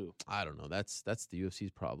 Versus who? I don't know. That's the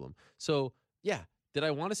UFC's problem. So, yeah, did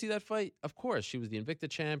I want to see that fight? Of course. She was the Invicta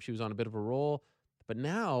champ. She was on a bit of a roll. But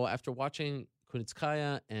now, after watching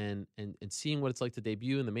Kunitskaya and seeing what it's like to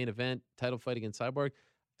debut in the main event, title fight against Cyborg,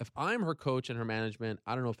 if I'm her coach and her management,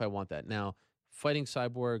 I don't know if I want that. Now, fighting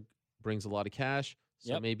Cyborg brings a lot of cash,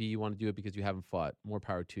 so maybe you want to do it because you haven't fought. More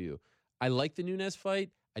power to you. I like the Nunes fight.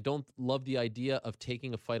 I don't love the idea of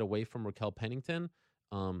taking a fight away from Raquel Pennington.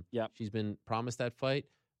 She's been promised that fight.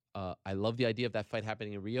 I love the idea of that fight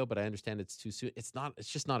happening in Rio, but I understand it's too soon. It's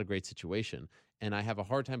just not a great situation. And I have a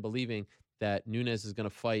hard time believing that Nunes is going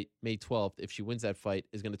to fight May 12th. If she wins that fight,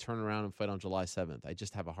 is going to turn around and fight on July 7th. I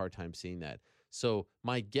just have a hard time seeing that. So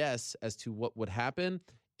my guess as to what would happen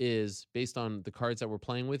is based on the cards that we're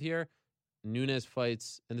playing with here. Nunes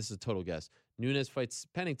fights, and this is a total guess, Nunes fights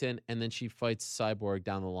Pennington, and then she fights Cyborg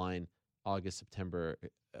down the line, August, September,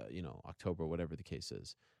 October, whatever the case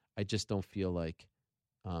is. I just don't feel like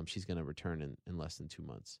she's going to return in less than 2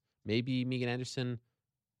 months. Maybe Megan Anderson,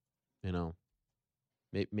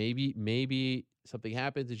 maybe something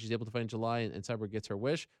happens and she's able to fight in July and Cyborg gets her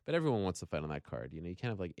wish, but everyone wants to fight on that card. You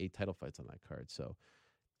can't have like 8 title fights on that card. So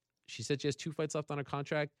she said she has 2 fights left on her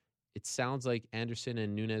contract. It sounds like Anderson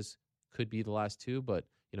and Nunes could be the last 2, but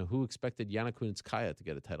who expected Yana Kunitskaya to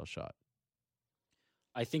get a title shot?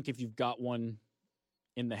 I think if you've got one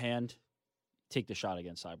in the hand, take the shot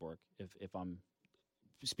against Cyborg. If I'm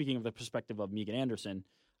speaking of the perspective of Megan Anderson,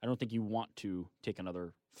 I don't think you want to take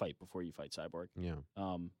another fight before you fight Cyborg. Yeah.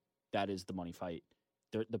 That is the money fight.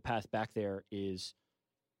 The path back there is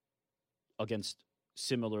against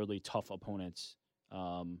similarly tough opponents.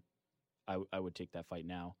 I would take that fight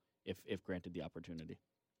now if granted the opportunity.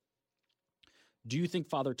 Do you think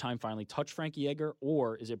Father Time finally touched Frankie Edgar,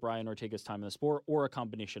 or is it Brian Ortega's time in the sport, or a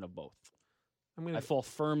combination of both? I fall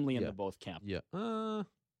firmly in the both camp. Yeah.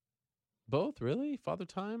 Both, really? Father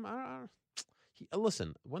Time?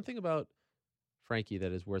 Listen, one thing about Frankie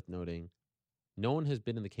that is worth noting, no one has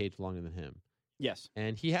been in the cage longer than him. Yes.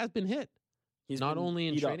 And he has been hit. He's not only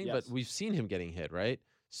in training, but we've seen him getting hit, right?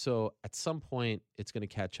 So at some point, it's going to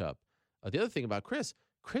catch up. The other thing about Chris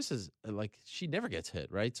is she never gets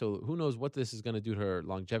hit, right? So who knows what this is going to do to her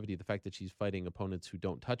longevity, the fact that she's fighting opponents who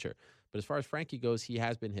don't touch her. But as far as Frankie goes, he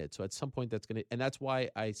has been hit. So at some point that's going to, and that's why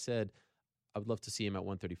I said I would love to see him at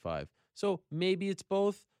 135. So maybe it's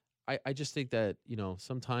both. I just think that,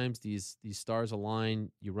 sometimes these stars align,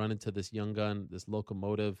 you run into this young gun, this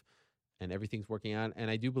locomotive, and everything's working out. And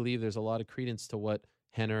I do believe there's a lot of credence to what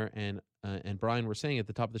Henner and Brian were saying at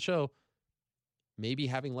the top of the show. Maybe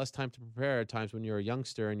having less time to prepare at times when you're a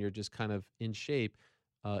youngster and you're just kind of in shape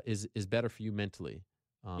is better for you mentally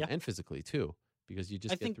and physically too, because you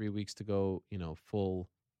just get 3 weeks to go, full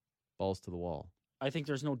balls to the wall. I think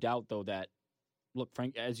there's no doubt though that, look,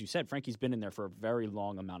 Frank, as you said, Frankie's been in there for a very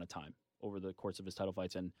long amount of time over the course of his title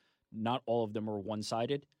fights, and not all of them were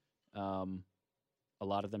one-sided. A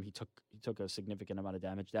lot of them he took a significant amount of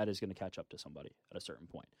damage. That is going to catch up to somebody at a certain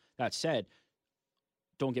point. That said,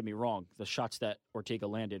 don't get me wrong. The shots that Ortega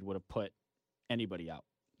landed would have put anybody out.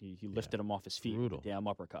 He lifted him off his feet. Brutal. With a damn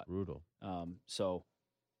uppercut. Brutal. So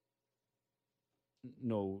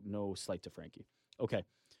no slight to Frankie. Okay.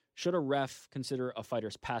 Should a ref consider a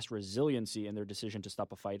fighter's past resiliency in their decision to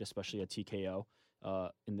stop a fight, especially a TKO?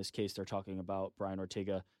 In this case, they're talking about Brian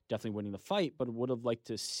Ortega definitely winning the fight, but would have liked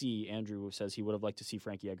to see, Andrew says he would have liked to see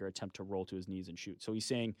Frankie Edgar attempt to roll to his knees and shoot. So he's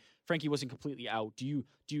saying Frankie wasn't completely out. Do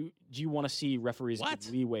you want to see referees give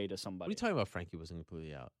leeway to somebody? What are you talking about? Frankie wasn't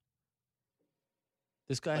completely out.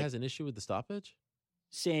 This guy has an issue with the stoppage?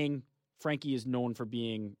 Saying Frankie is known for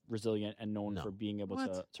being resilient and known for being able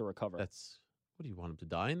to recover. What do you want him to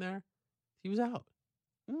die in there? He was out.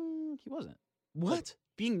 He wasn't. What? Like,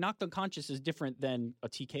 being knocked unconscious is different than a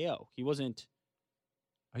TKO. He wasn't.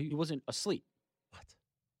 He wasn't asleep. What?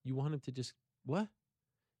 You want him to just what?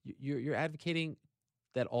 You're advocating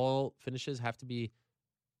that all finishes have to be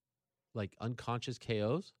like unconscious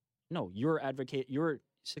KOs? No, the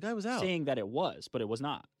guy was out. Saying that it was, but it was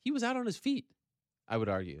not. He was out on his feet, I would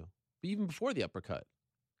argue. But even before the uppercut.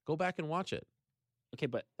 Go back and watch it. Okay,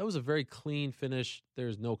 but that was a very clean finish.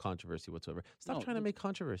 There's no controversy whatsoever. Stop trying to make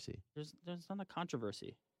controversy. There's not a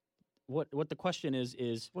controversy. What the question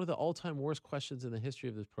is one of the all-time worst questions in the history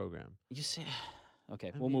of this program. You say,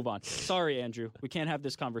 okay, we'll move on. Sorry, Andrew, we can't have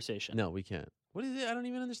this conversation. No, we can't. What is it? I don't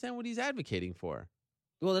even understand what he's advocating for.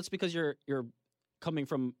 Well, that's because you're coming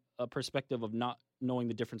from a perspective of not knowing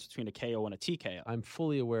the difference between a KO and a TKO. I'm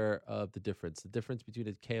fully aware of the difference. The difference between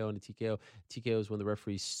a KO and a TKO. TKO is when the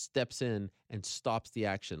referee steps in and stops the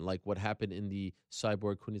action, like what happened in the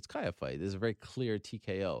Cyborg Kunitskaya fight. There's a very clear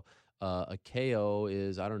TKO. A KO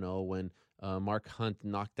is, I don't know, when Mark Hunt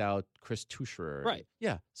knocked out Chris Tucherer. Right.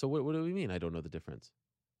 Yeah. So what do we mean? I don't know the difference.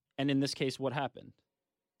 And in this case, what happened?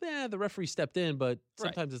 Yeah, the referee stepped in, but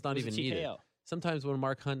sometimes it's not It was even a needed. TKO. Sometimes when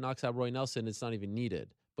Mark Hunt knocks out Roy Nelson, it's not even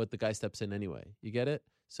needed, but the guy steps in anyway. You get it?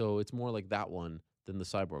 So it's more like that one than the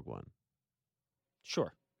Cyborg one.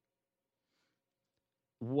 Sure.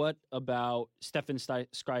 What about Stefan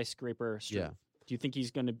Skyscraper Struve? Yeah. Do you think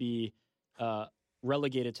he's going to be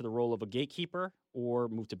relegated to the role of a gatekeeper or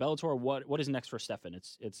move to Bellator? What is next for Stefan?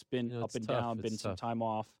 It's been up it's and tough. down, It's been some tough. time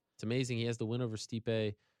off. It's amazing. He has the win over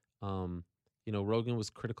Stipe. Rogan was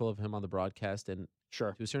critical of him on the broadcast, and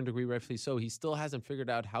Sure. to a certain degree, rightfully so. He still hasn't figured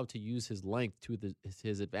out how to use his length to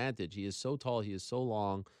his advantage. He is so tall. He is so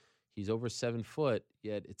long. He's over 7 foot,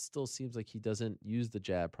 yet it still seems like he doesn't use the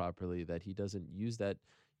jab properly, that he doesn't use that,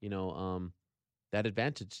 that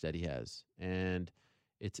advantage that he has. And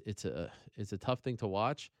it's a tough thing to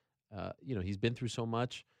watch. He's been through so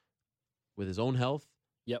much with his own health.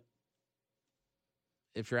 Yep.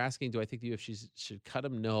 If you're asking, do I think the UFC should cut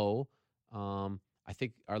him? No. I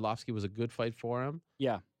think Arlovsky was a good fight for him.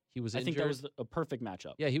 Yeah. He was I injured. think that was a perfect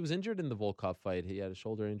matchup. Yeah, he was injured in the Volkov fight. He had a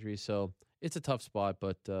shoulder injury, so it's a tough spot.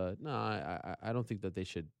 But no, I don't think that they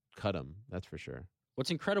should cut him. That's for sure.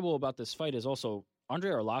 What's incredible about this fight is also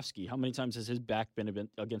Andrei Arlovsky. How many times has his back been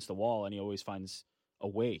against the wall, and he always finds a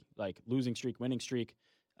way, like losing streak, winning streak.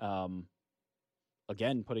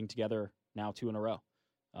 Again, putting together now 2 in a row.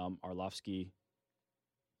 Arlovsky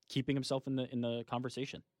keeping himself in the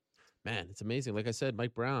conversation. Man, it's amazing. Like I said,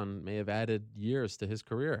 Mike Brown may have added years to his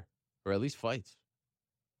career, or at least fights.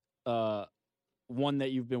 One that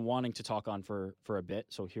you've been wanting to talk on for a bit,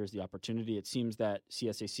 so here's the opportunity. It seems that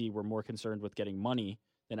CSAC were more concerned with getting money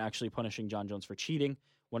than actually punishing John Jones for cheating.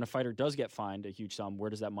 When a fighter does get fined a huge sum, where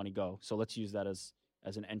does that money go? So let's use that as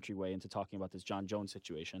an entryway into talking about this John Jones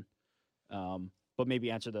situation. But maybe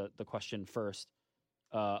answer the question first.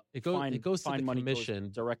 It goes to the money commission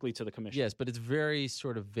goes directly to the commission. Yes, but it's very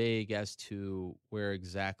sort of vague as to where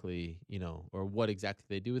exactly, or what exactly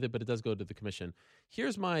they do with it. But it does go to the commission.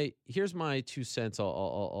 Here's my 2 cents.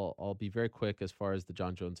 I'll be very quick as far as the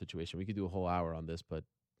John Jones situation. We could do a whole hour on this, but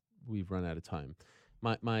we've run out of time.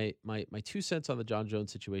 My 2 cents on the John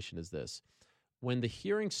Jones situation is this: when the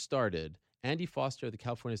hearing started, Andy Foster of the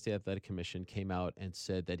California State Athletic Commission came out and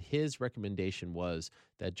said that his recommendation was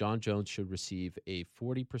that John Jones should receive a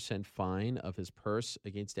 40% fine of his purse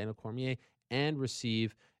against Daniel Cormier and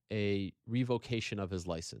receive a revocation of his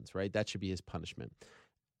license, right? That should be his punishment.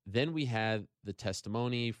 Then we had the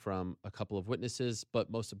testimony from a couple of witnesses, but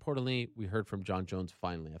most importantly, we heard from John Jones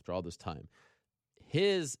finally after all this time.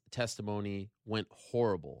 His testimony went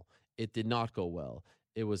horrible. It did not go well.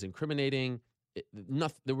 It was incriminating.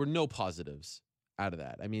 There were no positives out of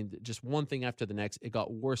that. I mean, just one thing after the next. It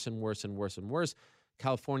got worse and worse and worse and worse.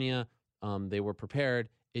 California, they were prepared.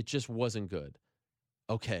 It just wasn't good.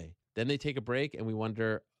 Okay. Then they take a break and we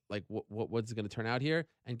wonder, like, what's going to turn out here?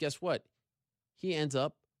 And guess what? He ends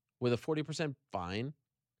up with a 40% fine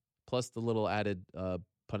plus the little added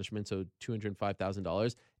punishment, so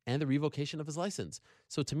 $205,000, and the revocation of his license.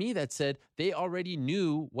 So to me, that said, they already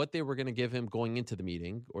knew what they were going to give him going into the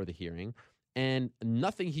meeting or the hearing, and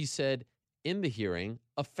nothing he said in the hearing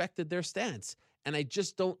affected their stance. And I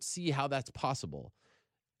just don't see how that's possible.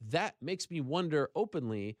 That makes me wonder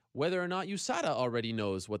openly whether or not USADA already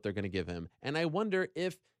knows what they're going to give him. And I wonder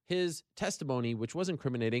if his testimony, which was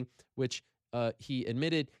incriminating, which he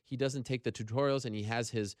admitted he doesn't take the tutorials and he has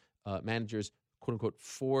his managers, quote unquote,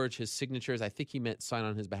 forge his signatures. I think he meant sign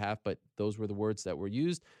on his behalf, but those were the words that were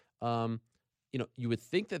used. You would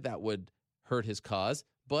think that would hurt his cause,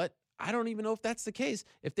 but I don't even know if that's the case.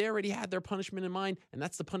 If they already had their punishment in mind, and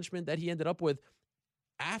that's the punishment that he ended up with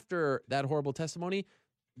after that horrible testimony,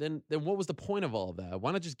 then what was the point of all of that?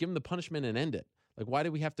 Why not just give him the punishment and end it? Like, why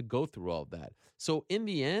did we have to go through all of that? So in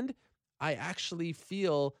the end, I actually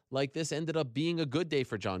feel like this ended up being a good day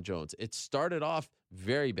for John Jones. It started off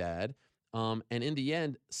very bad, and in the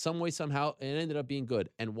end, some way, somehow, it ended up being good.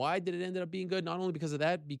 And why did it end up being good? Not only because of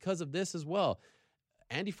that, because of this as well.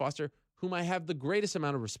 Andy Foster, whom I have the greatest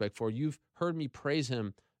amount of respect for. You've heard me praise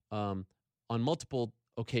him on multiple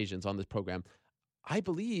occasions on this program. I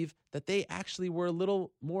believe that they actually were a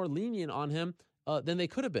little more lenient on him than they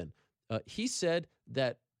could have been. He said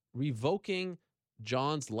that revoking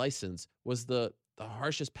John's license was the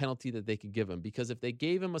harshest penalty that they could give him, because if they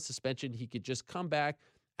gave him a suspension, he could just come back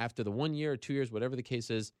after the 1 year or 2 years, whatever the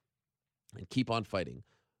case is, and keep on fighting.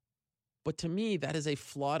 But to me, that is a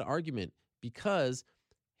flawed argument, because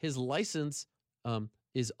his license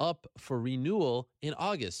is up for renewal in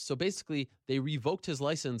August. So basically, they revoked his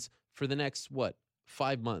license for the next,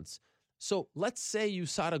 5 months. So let's say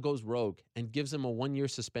USADA goes rogue and gives him a 1-year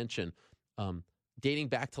suspension dating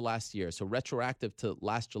back to last year, so retroactive to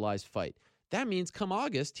last July's fight. That means come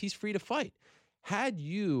August, he's free to fight. Had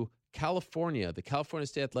you, California, the California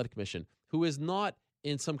State Athletic Commission, who is not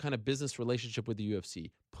in some kind of business relationship with the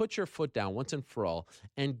UFC, put your foot down once and for all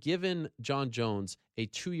and given Jon Jones a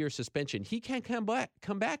 2-year suspension, he can't come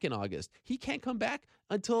back in August. He can't come back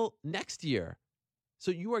until next year.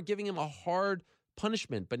 So you are giving him a hard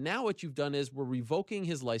punishment. But now what you've done is we're revoking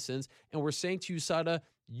his license and we're saying to USADA,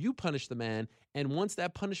 you punish the man. And once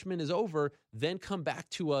that punishment is over, then come back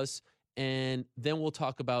to us and then we'll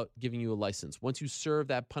talk about giving you a license. Once you serve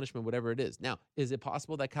that punishment, whatever it is. Now, is it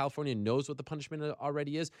possible that California knows what the punishment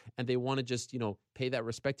already is and they want to just, pay that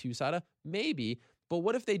respect to USADA? Maybe. But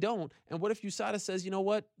what if they don't? And what if USADA says, you know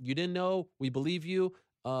what? You didn't know. We believe you.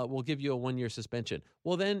 We'll give you a 1-year suspension.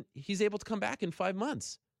 Well, then he's able to come back in 5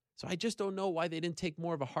 months. So I just don't know why they didn't take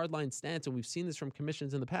more of a hardline stance. And we've seen this from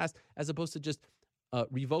commissions in the past, as opposed to just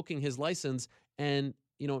revoking his license and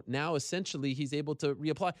now essentially he's able to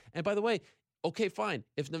reapply. And by the way, okay, fine.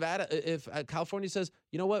 If California says,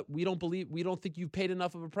 you know what, we don't think you've paid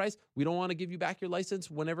enough of a price, we don't want to give you back your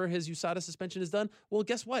license whenever his USADA suspension is done. Well,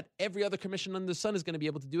 guess what? Every other commission under the sun is going to be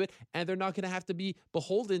able to do it, and they're not going to have to be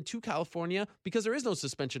beholden to California because there is no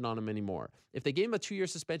suspension on him anymore. If they gave him a 2-year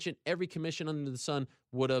suspension, every commission under the sun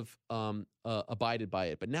would have abided by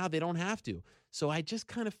it. But now they don't have to. So I just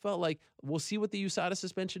kind of felt like we'll see what the USADA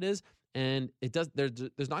suspension is. And it does.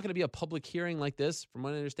 There's not going to be a public hearing like this, from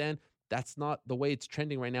what I understand. That's not the way it's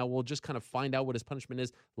trending right now. We'll just kind of find out what his punishment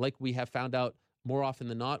is, like we have found out more often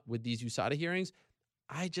than not with these USADA hearings.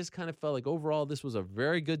 I just kind of felt like overall this was a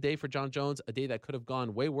very good day for Jon Jones, a day that could have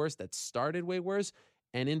gone way worse, that started way worse,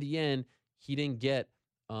 and in the end, he didn't get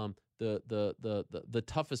the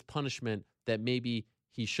toughest punishment that maybe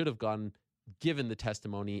he should have gotten, given the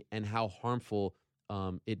testimony and how harmful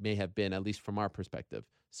it may have been, at least from our perspective.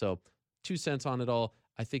 So 2 cents on it all.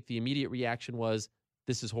 I think the immediate reaction was,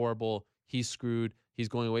 this is horrible. He's screwed. He's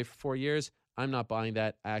going away for 4 years. I'm not buying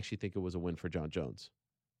that. I actually think it was a win for Jon Jones.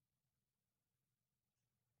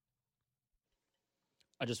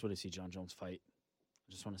 I just want to see Jon Jones fight.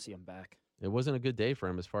 I just want to see him back. It wasn't a good day for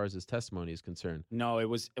him as far as his testimony is concerned. No, it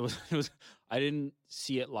was. I didn't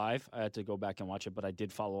see it live. I had to go back and watch it, but I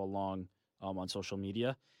did follow along on social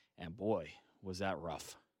media. And boy, was that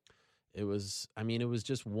rough. It was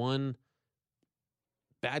just one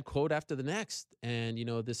bad quote after the next. And,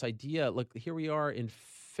 this idea, look, here we are in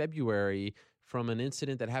February from an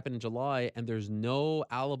incident that happened in July, and there's no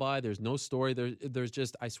alibi, there's no story, there's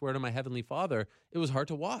just, I swear to my heavenly Father, it was hard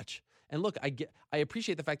to watch. And look, I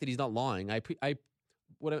appreciate the fact that he's not lying.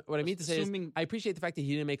 What I mean to say is, I appreciate the fact that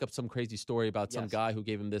he didn't make up some crazy story about some guy who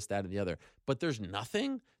gave him this, that, and the other. But there's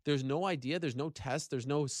nothing. There's no idea. There's no test. There's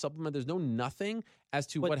no supplement. There's no nothing as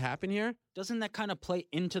to what happened here. Doesn't that kind of play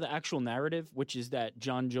into the actual narrative, which is that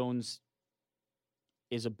Jon Jones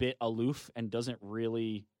is a bit aloof and doesn't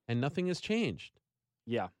really... And nothing has changed.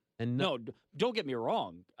 Yeah. And no, don't get me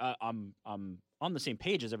wrong. I'm on the same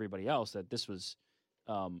page as everybody else that this was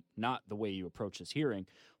not the way you approach this hearing.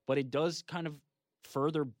 But it does kind of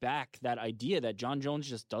further back that idea that Jon Jones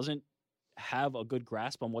just doesn't have a good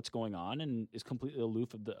grasp on what's going on and is completely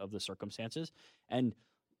aloof of the circumstances. And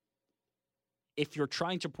if you're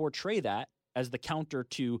trying to portray that as the counter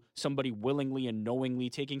to somebody willingly and knowingly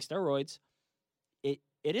taking steroids,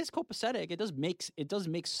 it is copacetic. It does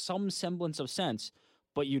make some semblance of sense,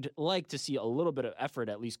 but you'd like to see a little bit of effort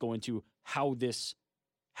at least go into how this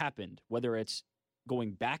happened, whether it's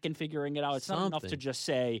going back and figuring it out. It's not enough to just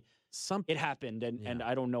say it happened and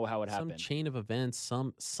I don't know how it happened. Some chain of events,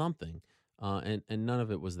 something, and none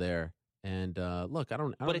of it was there. And look, I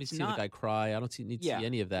don't need to see the guy cry. I don't need to see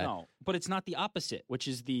any of that. No, but it's not the opposite, which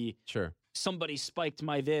is the sure somebody spiked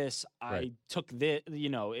my this. I took this.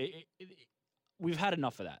 We've had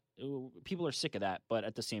enough of that. People are sick of that. But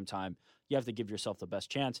at the same time, you have to give yourself the best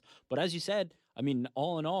chance. But as you said, I mean,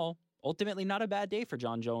 all in all, ultimately not a bad day for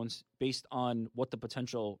Jon Jones based on what the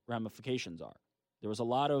potential ramifications are. There was a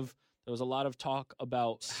lot of talk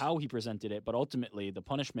about how he presented it, but ultimately the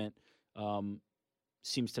punishment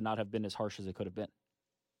seems to not have been as harsh as it could have been.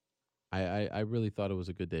 I really thought it was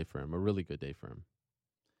a good day for him, a really good day for him.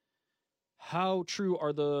 How true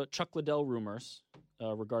are the Chuck Liddell rumors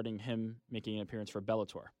regarding him making an appearance for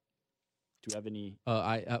Bellator? Do you have any?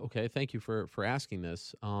 Okay, thank you for asking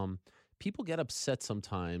this. People get upset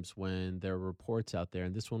sometimes when there are reports out there,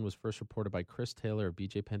 and this one was first reported by Chris Taylor of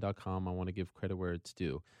BJPenn.com. I want to give credit where it's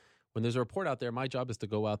due. When there's a report out there, my job is to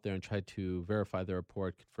go out there and try to verify the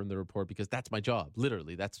report, confirm the report, because that's my job.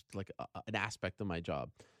 Literally, that's like an aspect of my job.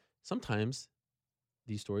 Sometimes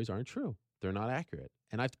these stories aren't true. They're not accurate.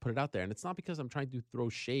 And I have to put it out there. And it's not because I'm trying to throw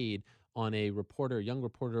shade on a reporter, young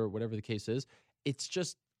reporter, whatever the case is. It's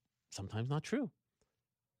just sometimes not true.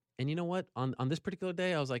 And you know what? On this particular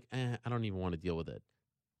day, I was like, I don't even want to deal with it.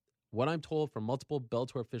 What I'm told from multiple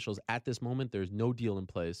Bellator officials at this moment, there's no deal in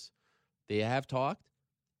place. They have talked.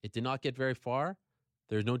 It did not get very far.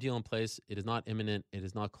 There's no deal in place. It is not imminent. It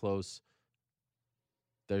is not close.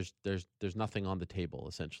 There's nothing on the table,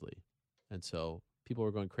 essentially. And so people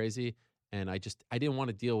were going crazy. And I didn't want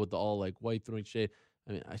to deal with the all like white throwing shade.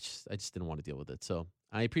 I mean, I just didn't want to deal with it. So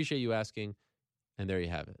I appreciate you asking. And there you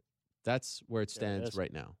have it. That's where it stands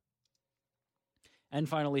right now. And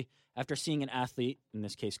finally, after seeing an athlete, in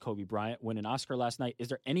this case Kobe Bryant, win an Oscar last night, is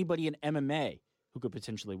there anybody in MMA who could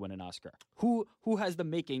potentially win an Oscar? Who has the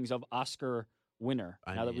makings of Oscar winner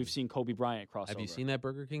now that we've seen Kobe Bryant cross over? Have you seen that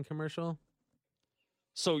Burger King commercial?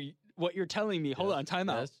 So what you're telling me, hold on, time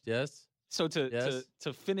out. Yes. So to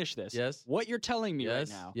finish this, what you're telling me right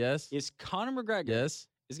now is Conor McGregor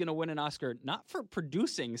is going to win an Oscar not for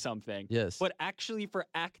producing something, but actually for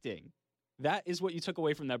acting. That is what you took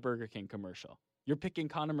away from that Burger King commercial. You're picking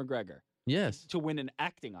Conor McGregor to win an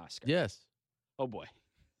acting Oscar. Yes. Oh, boy.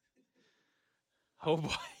 Oh, boy.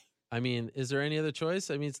 I mean, is there any other choice?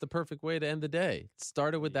 I mean, it's the perfect way to end the day. It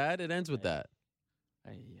started with that. It ends with that.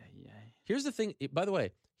 Here's the thing. By the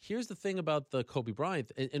way, here's the thing about the Kobe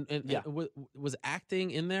Bryant. And was acting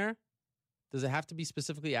in there? Does it have to be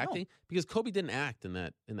specifically acting? No. Because Kobe didn't act in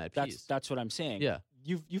that piece. That's what I'm saying. Yeah.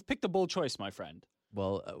 You've picked a bold choice, my friend.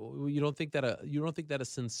 Well, you don't think that a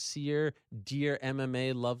sincere Dear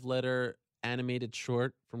MMA love letter animated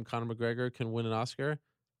short from Conor McGregor can win an Oscar?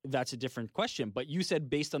 That's a different question. But you said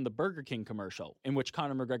based on the Burger King commercial in which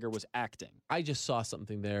Conor McGregor was acting. I just saw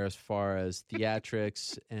something there as far as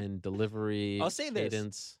theatrics and delivery. I'll say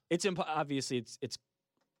cadence. This: obviously it's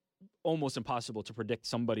almost impossible to predict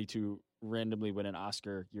somebody to randomly win an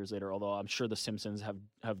Oscar years later, although I'm sure the Simpsons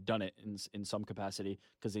have done it in some capacity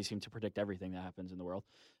because they seem to predict everything that happens in the world.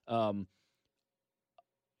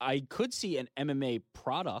 I could see an MMA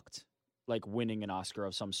product like winning an Oscar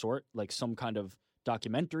of some sort, like some kind of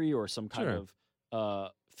documentary or some kind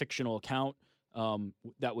of fictional account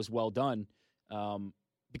that was well done.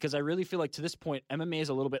 Because I really feel like to this point, MMA is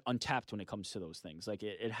a little bit untapped when it comes to those things. Like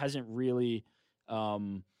it hasn't really...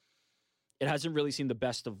 it hasn't really seen the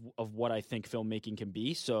best of what I think filmmaking can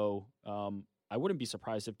be. So I wouldn't be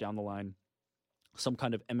surprised if down the line some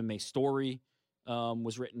kind of MMA story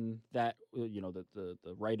was written that, the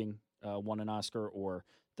writing won an Oscar or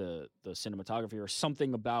the cinematography or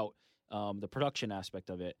something about the production aspect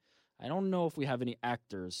of it. I don't know if we have any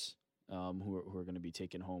actors who are going to be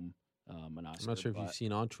taking home an Oscar. I'm not sure if you've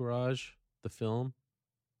seen Entourage, the film.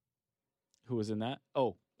 Who was in that?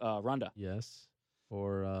 Oh, Rhonda. Yes.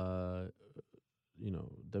 Or,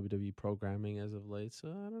 WWE programming as of late. So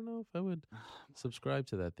I don't know if I would subscribe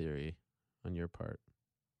to that theory on your part.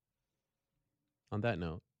 On that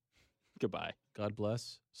note, goodbye. God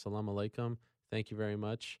bless. Salam alaikum. Thank you very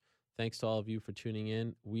much. Thanks to all of you for tuning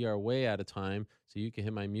in. We are way out of time, so you can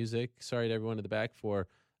hit my music. Sorry to everyone in the back for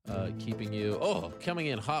keeping you... Oh, coming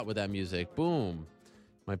in hot with that music. Boom.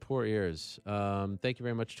 My poor ears. Thank you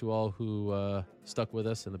very much to all who stuck with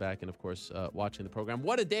us in the back and, of course, watching the program.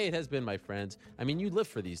 What a day it has been, my friends. I mean, you live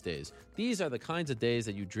for these days. These are the kinds of days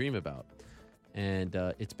that you dream about. And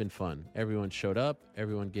it's been fun. Everyone showed up.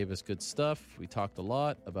 Everyone gave us good stuff. We talked a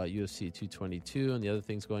lot about UFC 222 and the other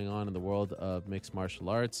things going on in the world of mixed martial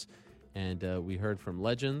arts. And we heard from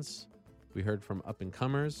legends. We heard from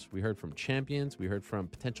up-and-comers. We heard from champions. We heard from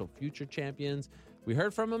potential future champions. We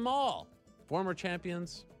heard from them all. Former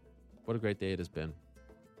champions. What a great day it has been.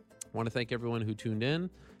 I want to thank everyone who tuned in.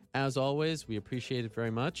 As always, we appreciate it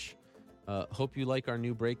very much. Hope you like our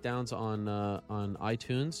new breakdowns on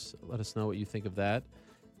iTunes. Let us know what you think of that.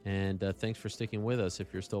 And thanks for sticking with us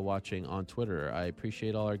if you're still watching on Twitter. I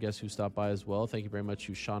appreciate all our guests who stopped by as well. Thank you very much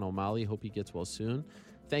to Sean O'Malley. Hope he gets well soon.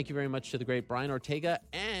 Thank you very much to the great Brian Ortega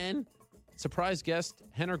and surprise guest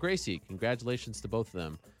Henner Gracie. Congratulations to both of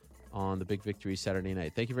them on the big victory Saturday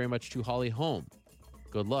night. Thank you very much to Holly Holm.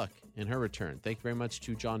 Good luck in her return. Thank you very much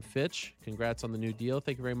to John Fitch. Congrats on the new deal.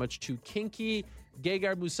 Thank you very much to Kinky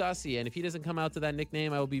Gegard Mousasi. And if he doesn't come out to that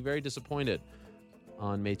nickname, I will be very disappointed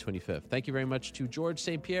on May 25th. Thank you very much to George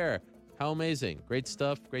St. Pierre. How amazing. Great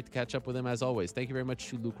stuff. Great to catch up with him as always. Thank you very much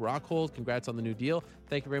to Luke Rockhold. Congrats on the new deal.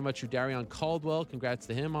 Thank you very much to Darion Caldwell. Congrats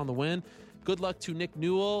to him on the win. Good luck to Nick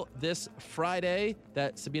Newell this Friday.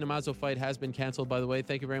 That Sabina Mazo fight has been canceled, by the way.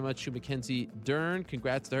 Thank you very much to Mackenzie Dern.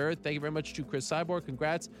 Congrats to her. Thank you very much to Chris Cyborg.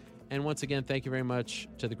 Congrats. And once again, thank you very much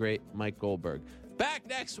to the great Mike Goldberg. Back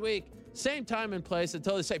next week, same time and place.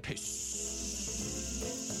 Until they say peace.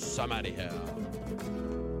 I'm out of here.